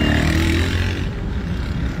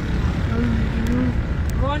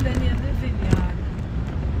 Go on then near the vineyard.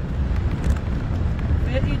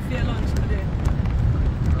 Where eat for your lunch today?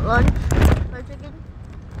 Lunch? Fried chicken?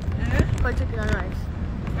 Eh? Fried chicken and rice.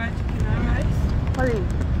 Fried chicken and rice? Curry.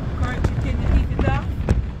 Curry chicken, you eat it up?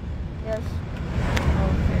 Yes.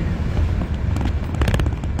 Okay.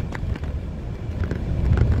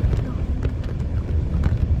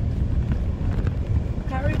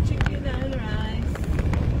 Curry chicken and rice.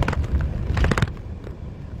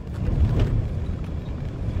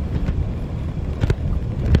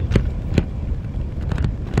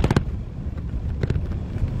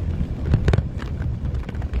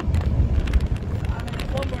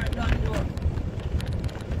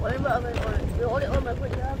 The only oven I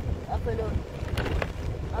put up after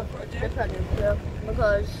the project, yeah.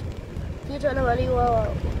 Because future nobody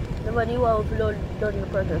will upload done the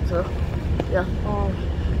project, so yeah. Oh.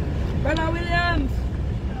 Brother Williams,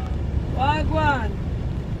 Wagwan.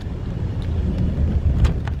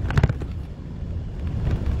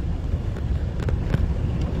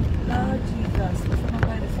 Lord Jesus, if I'm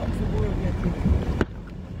going to something more of it.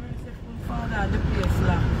 Merciful Father, the place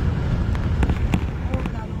lock. Oh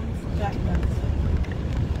God, I want to jack that.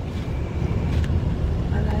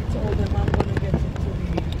 And I told them I'm going to get it to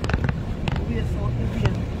the base out the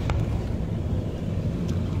vein.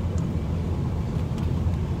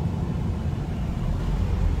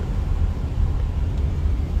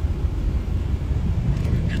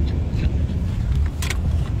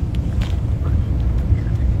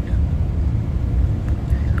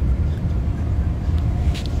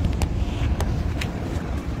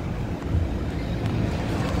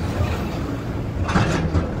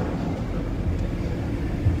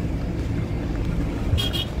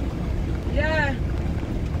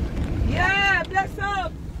 Yeah, bless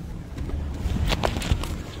up.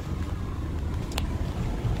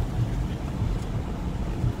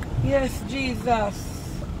 Yes, Jesus.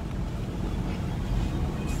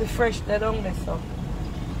 It's the fresh that don't mess up.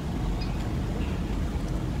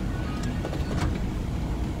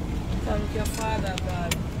 Thank you, Father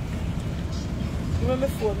God. Remember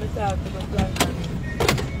before me talk to my blanket.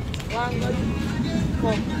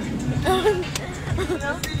 Come. You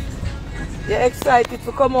know? You're excited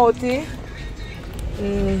to come out here?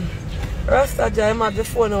 Rasta Jai had the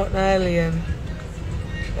phone out in Alien.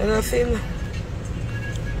 You know, see?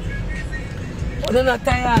 You're not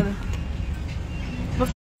tired.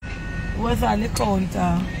 Was on the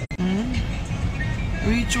counter.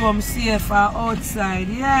 Reach home safe or outside,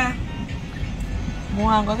 yeah. I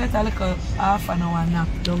want to get a little half an hour nap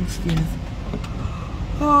downstairs.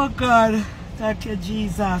 Oh God, thank you,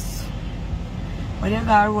 Jesus. When you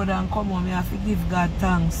go on the road and come home, you have to give God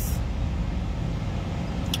thanks.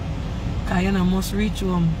 Because you know, must reach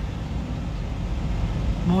home.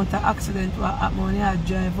 Amount of accident what happened when I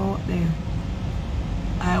drive out there.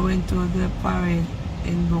 I went to the parade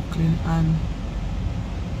in Brooklyn and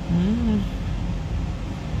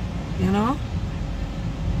you know?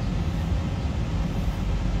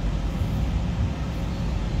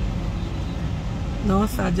 No,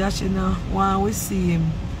 sir, Josh, you know, when we see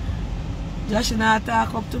him. Josh, you know,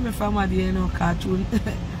 talk up to me from a day, you know, cartoon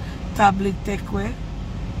tablet take away.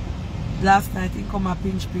 Last night he come and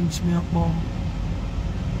pinch me up, but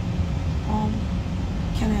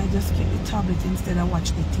can I just get the tablet instead of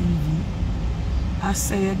watch the TV? I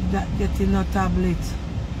say that getting no tablet.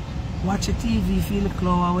 Watch the TV, feel the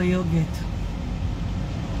cloud where you get.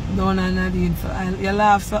 Donna and Nadine, you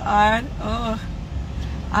laugh so hard. Oh.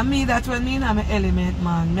 And me, that when me in my element,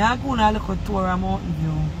 man. Me I go on a little tour of Mountain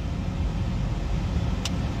View.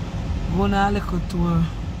 Go on a little tour.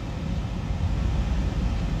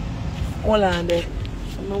 Hold on there.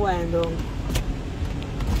 I'm going to wind down.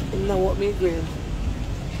 You know what me grill.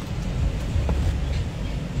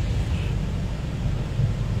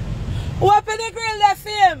 Open the grill there for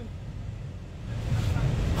him.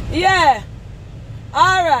 Yeah.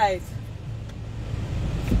 Alright.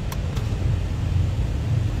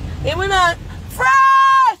 It will not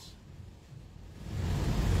fresh.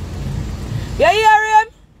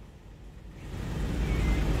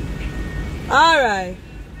 Alright.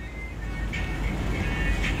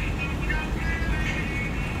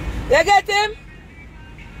 You get him?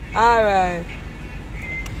 Alright.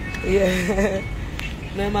 Yeah.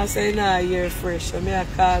 Remember saying nah, you're fresh. So me I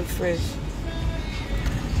call fresh.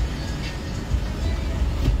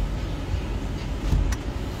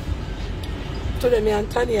 Today me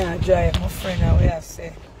and Tanya drive my friend away I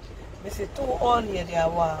say. Me see two old lady I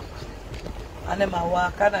walk. And them I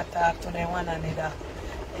walk and I talk to them one another.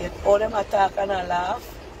 Yet all them I talk and I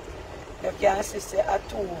laugh. You can see say I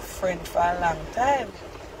two friends for a long time.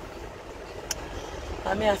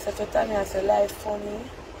 And me I say to Tanya, I say life funny.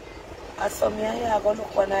 And so me and you are going to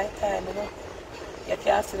look one night time, you know. You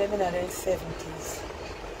can see them in their 70s.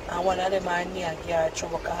 And one of them are near Garage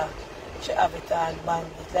because she have it on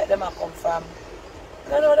bandit. Like them are come from, I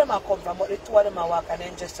don't know them are come from, but the two of them are walk and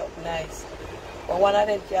then just up nice. But one of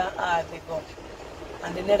them can hardly go.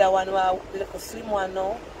 And the other one, the little slim one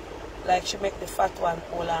now, like she make the fat one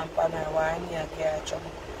hold on pan her while near Garage.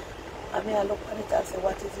 And me I look at it and say,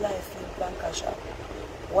 what is life in Lancashire?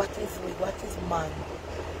 What is we? What is man?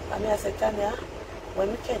 And I said, Tanya, when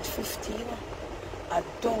we catch 15,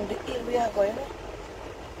 down the hill we are going.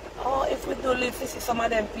 Oh, if we do live, this is some of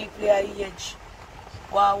them people our age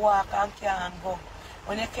who walk and can't go.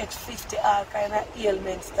 When you catch 50, all kind of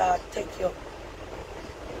ailments start take you.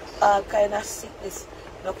 All kind of sickness.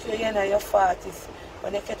 Look, you're in your 40s.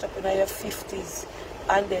 When you catch up in your 50s,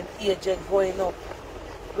 and then age is going up,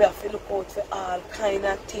 we have to look out for all kind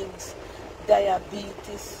of things.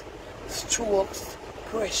 Diabetes, strokes,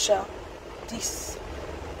 pressure, this,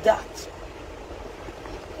 that.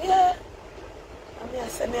 Yeah. I mean, I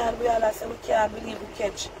say, we all say we can't believe we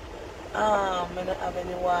catch. I don't have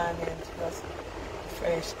any warning because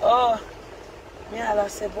fresh. Oh, me all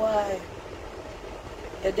say, boy,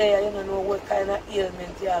 you're there, you don't know what kind of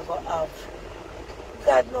ailment you are going to have.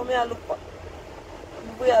 God, no, me I look,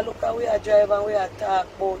 we are drive and we are talk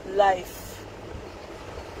about life.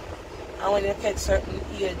 And when you catch certain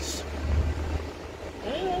age,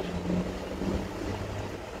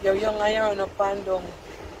 you're young and you're on up and down.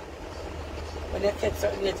 When you catch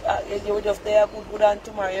certain age, you just there good and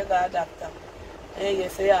tomorrow you got a doctor. And you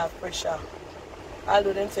say you have pressure.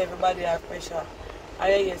 Although them say everybody have pressure.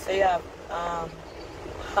 And you say you have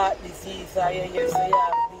heart disease, or you say you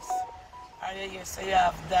have this, or you say you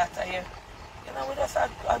have that, or you know, we just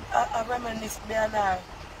I reminisce there now.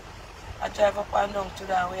 I drive up and down to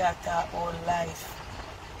that way I talk about life.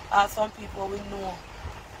 And some people we know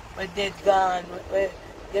we're dead gone, where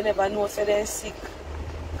you never know say they're sick.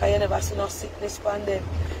 Because you never see no sickness from them.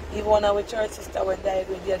 Even one of our church sister we died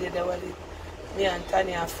with the other day, me and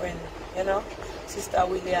Tanya, a friend, you know, Sister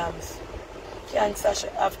Williams. Cancer, she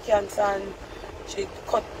have cancer and she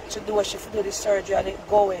do what she do the surgery and it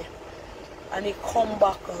go away. And it come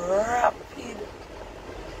back rapid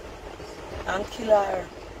and kill her.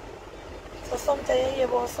 So sometimes you hear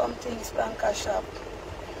about some things, Lancashire.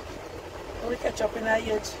 We catch up in our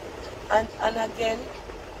age. And again,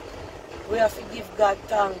 we have to give God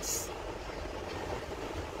thanks.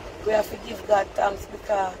 We have to give God thanks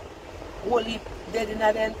because only dead in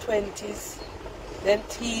them 20s, them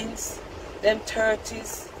teens, them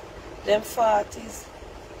 30s, them 40s.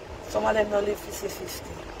 Some of them don't live to 50.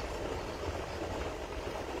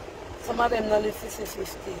 Some of them don't live to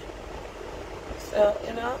 50. So,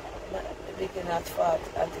 you know, the beginning at 40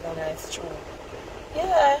 until now it's true.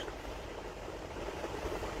 Yeah.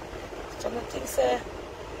 Some of the things say,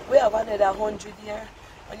 we have another 100 years.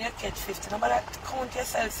 When you catch 50, no matter count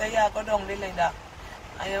yourself, say you go down the ladder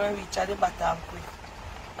and you will reach at the bottom quick.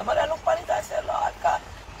 No matter look at it and say, Lord God,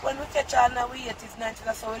 when we catch on and we 80s, 90s,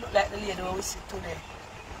 that's how we look like the lady where we sit today.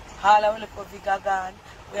 All our look vigor gone,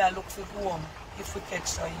 we are look for home if we catch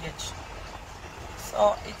so age.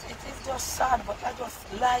 So it is just sad, but that's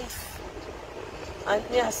just life. And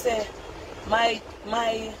me I say,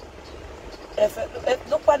 if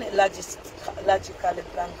look on it logically,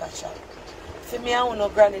 Lancashire. For me, I want no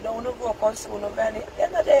granny, don't want to grow up on soon, no granny. They're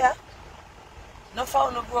not there. No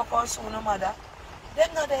for no grow up on soon, no mother.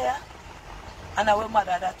 They're not there. And our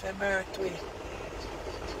mother that we birth with.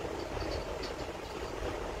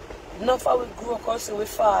 No for we grow up on soon with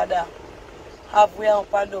father. Have we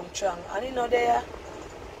up and down strong. And you know there.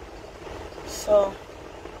 So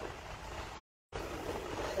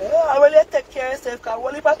I will let take care of yourself because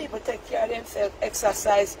only people take care of themselves,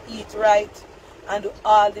 exercise, eat right, and do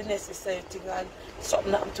all the necessary things and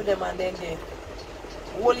something happen to them and then they.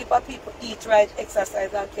 Only people eat right,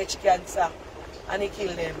 exercise and catch cancer and it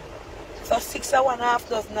kill them. So 6.5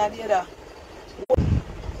 dozen are the other.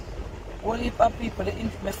 Only people,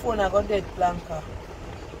 my phone I got dead blanker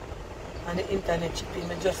and the internet chipping.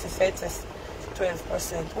 My just say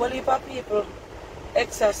 12%. Well, if people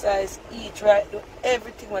exercise, eat right, do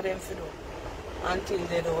everything what them to do until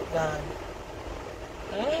they don't gone.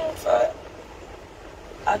 So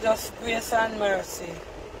I just grace and mercy.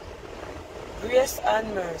 Grace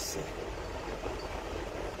and mercy.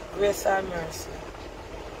 Grace and mercy.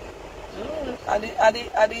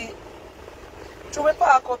 To me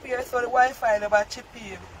park up here so the Wi-Fi never chip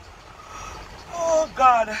in. Oh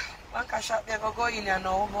God. Man can shop there go in here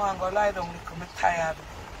now. Go and go lie down because I'm tired.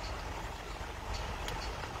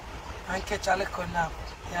 And catch a little nap.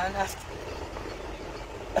 You understand?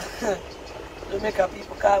 You make a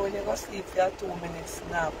people call when you go sleep for 2 minutes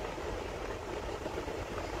nap.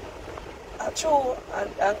 True.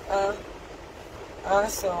 And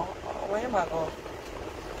so, where am I going?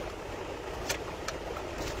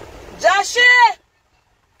 Joshie!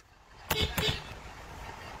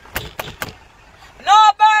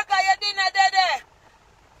 No burger, your dinner dead.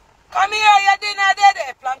 Come here, your dinner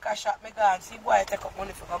dead. Planka shop me gone. See boy take up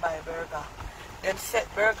money for go buy a burger. Them set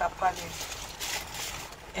burger pan in.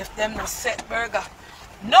 If them no set burger.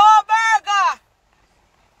 No burger!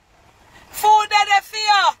 Food dead for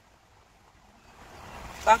you.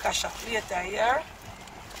 Planka shop later here.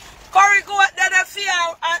 Curry go out there for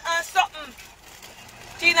you and something.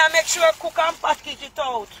 Tina make sure cook and package it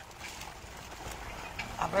out.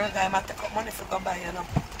 A burger I might take up money for go buy, you know.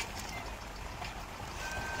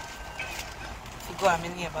 To go and my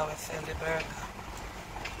neighbor will sell the burger.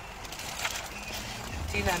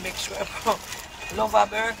 Tina make sure love a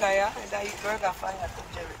burger, yeah? And I eat burger for you to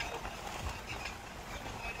Jericho.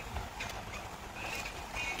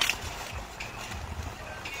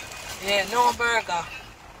 Yeah, no burger.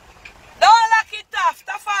 Don't lock it off,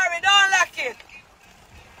 Tafari, don't lock it.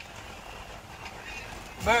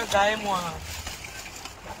 Burger him want.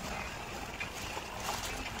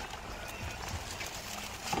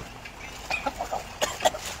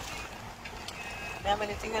 I have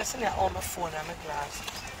anything else in there on my phone and my glass.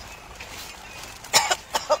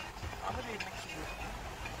 I'm gonna read my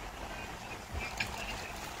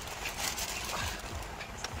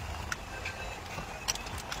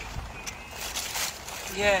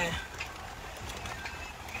key. Yeah.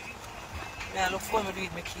 I look for me to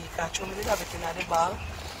read my key. Because I did everything at the ball.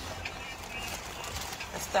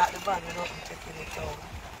 I start the van without me taking it out.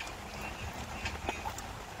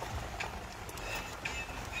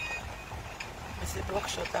 I see block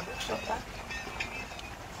shutter.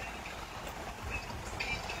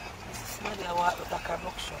 This is somebody I walk with like a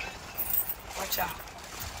block shot. Watch out.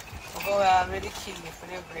 I go already kill me for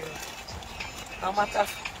the grill. No matter.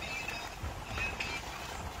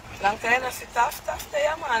 Long time I sit off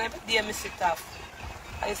there, man. Every day I sit off.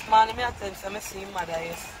 I smile me at times and I see him mother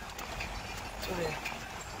yes. Today.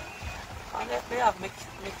 And let me have my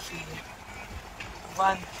key.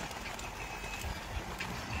 Van.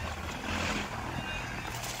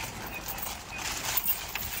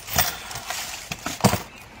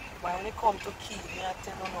 But when it come to key, I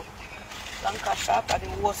tell you no. Lanka shop are the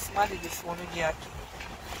worst man this one with your key.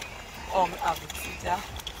 Oh, I have it, see there.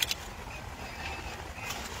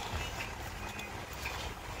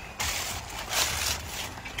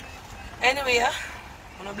 Anyway, I'm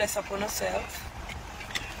going to bless upon yourself.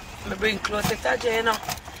 I bring closer to Jane.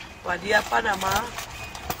 But dear Panama,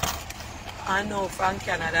 I know from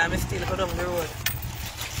Canada, I'm still go down the road.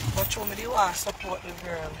 But show me the war support the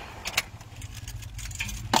girl.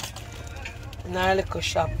 In our little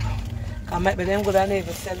shop. Because maybe them good and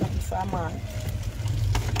even sell nothing for a man.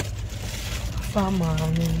 For a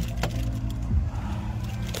man.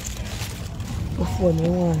 Before me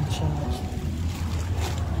one charge.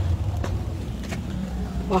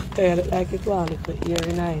 Back there like it was like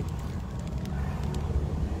every night.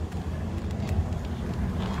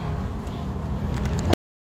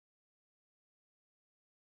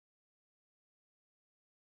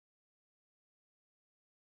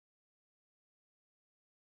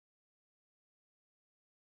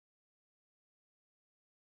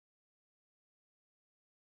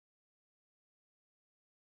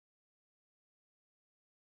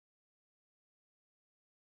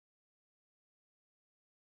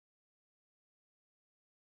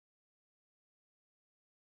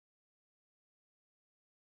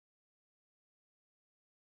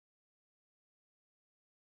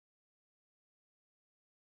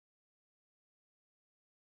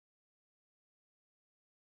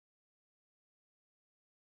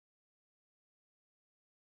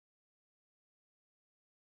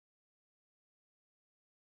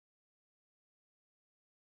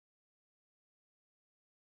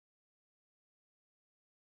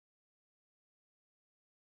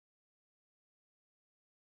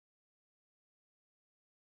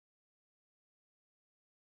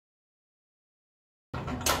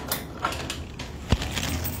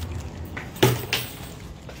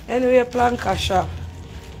 Anyway, Planka shop.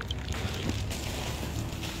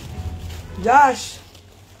 Josh.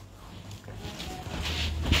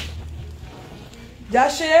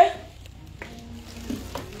 Joshy?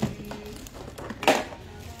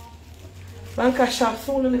 Planka shop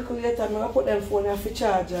soon a little later. I'm going to put them phone off the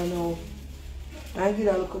charger now. I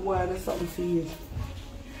give a little boy and something for you.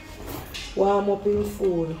 Warm up in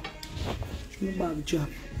phone. My bag drop.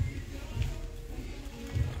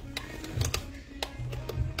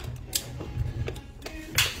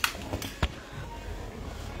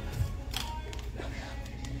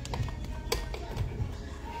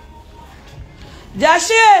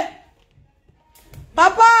 Joshy!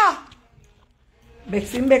 Papa!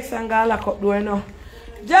 Bex and go lock up door now.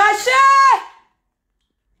 Joshy!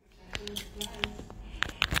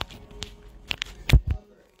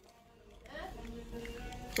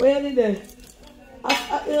 Where are they?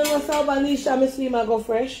 You know, South Banisha, I see him go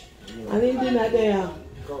fresh. And him dinner there.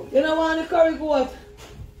 You know, want the curry goat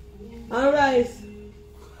and rice.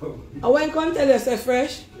 I went come tell you, say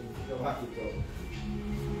fresh.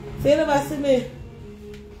 See, you never see me.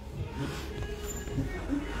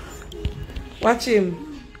 Watch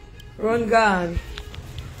him. Run gone.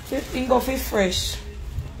 He go fish fresh.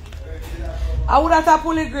 I would have to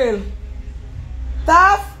pull the grill.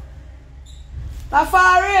 Taff?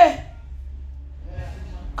 Tafari?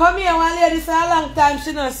 Come here, one lady for a long time,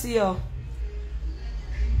 she don't see you.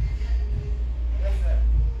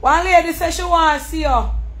 One lady says she want to see you.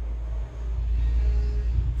 Oh,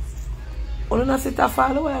 you don't see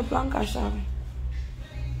Tafari away, Blanca shop.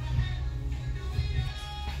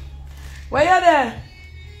 Where you there?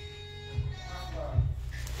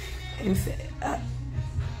 Him say,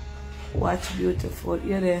 watch beautiful,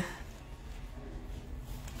 you there?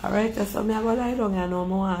 Alright, so me I go lie down, I know I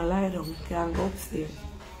want to lie down. Can't go upstairs.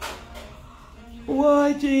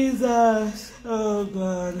 Why, Jesus? Oh,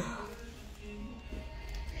 God.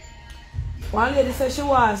 One lady said she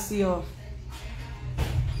wants to see you.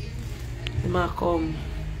 He might come.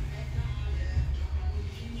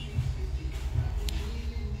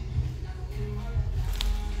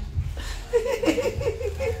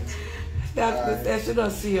 That said she don't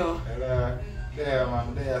see you. Hello. There,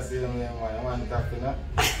 man. There, I see them there, man. I want to tap in,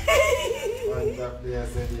 one tap there, I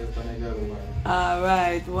said you're going to go, man.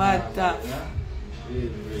 Alright, one tap.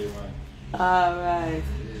 Really, man. Alright.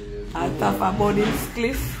 I tap about this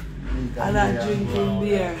cliff and I drinking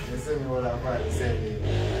beer. You see me what I'm about to say.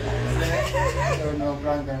 I don't know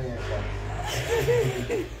Blanca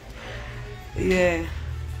here. Yeah.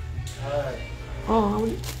 Alright. Oh,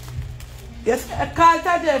 yes, call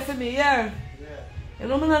Tajay for me, yeah. You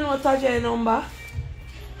know, I know Tajay number.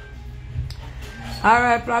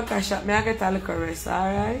 Alright, Planka shop, me I get a little rest,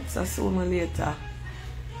 alright? So sooner or later,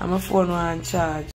 I'm a phone one charge.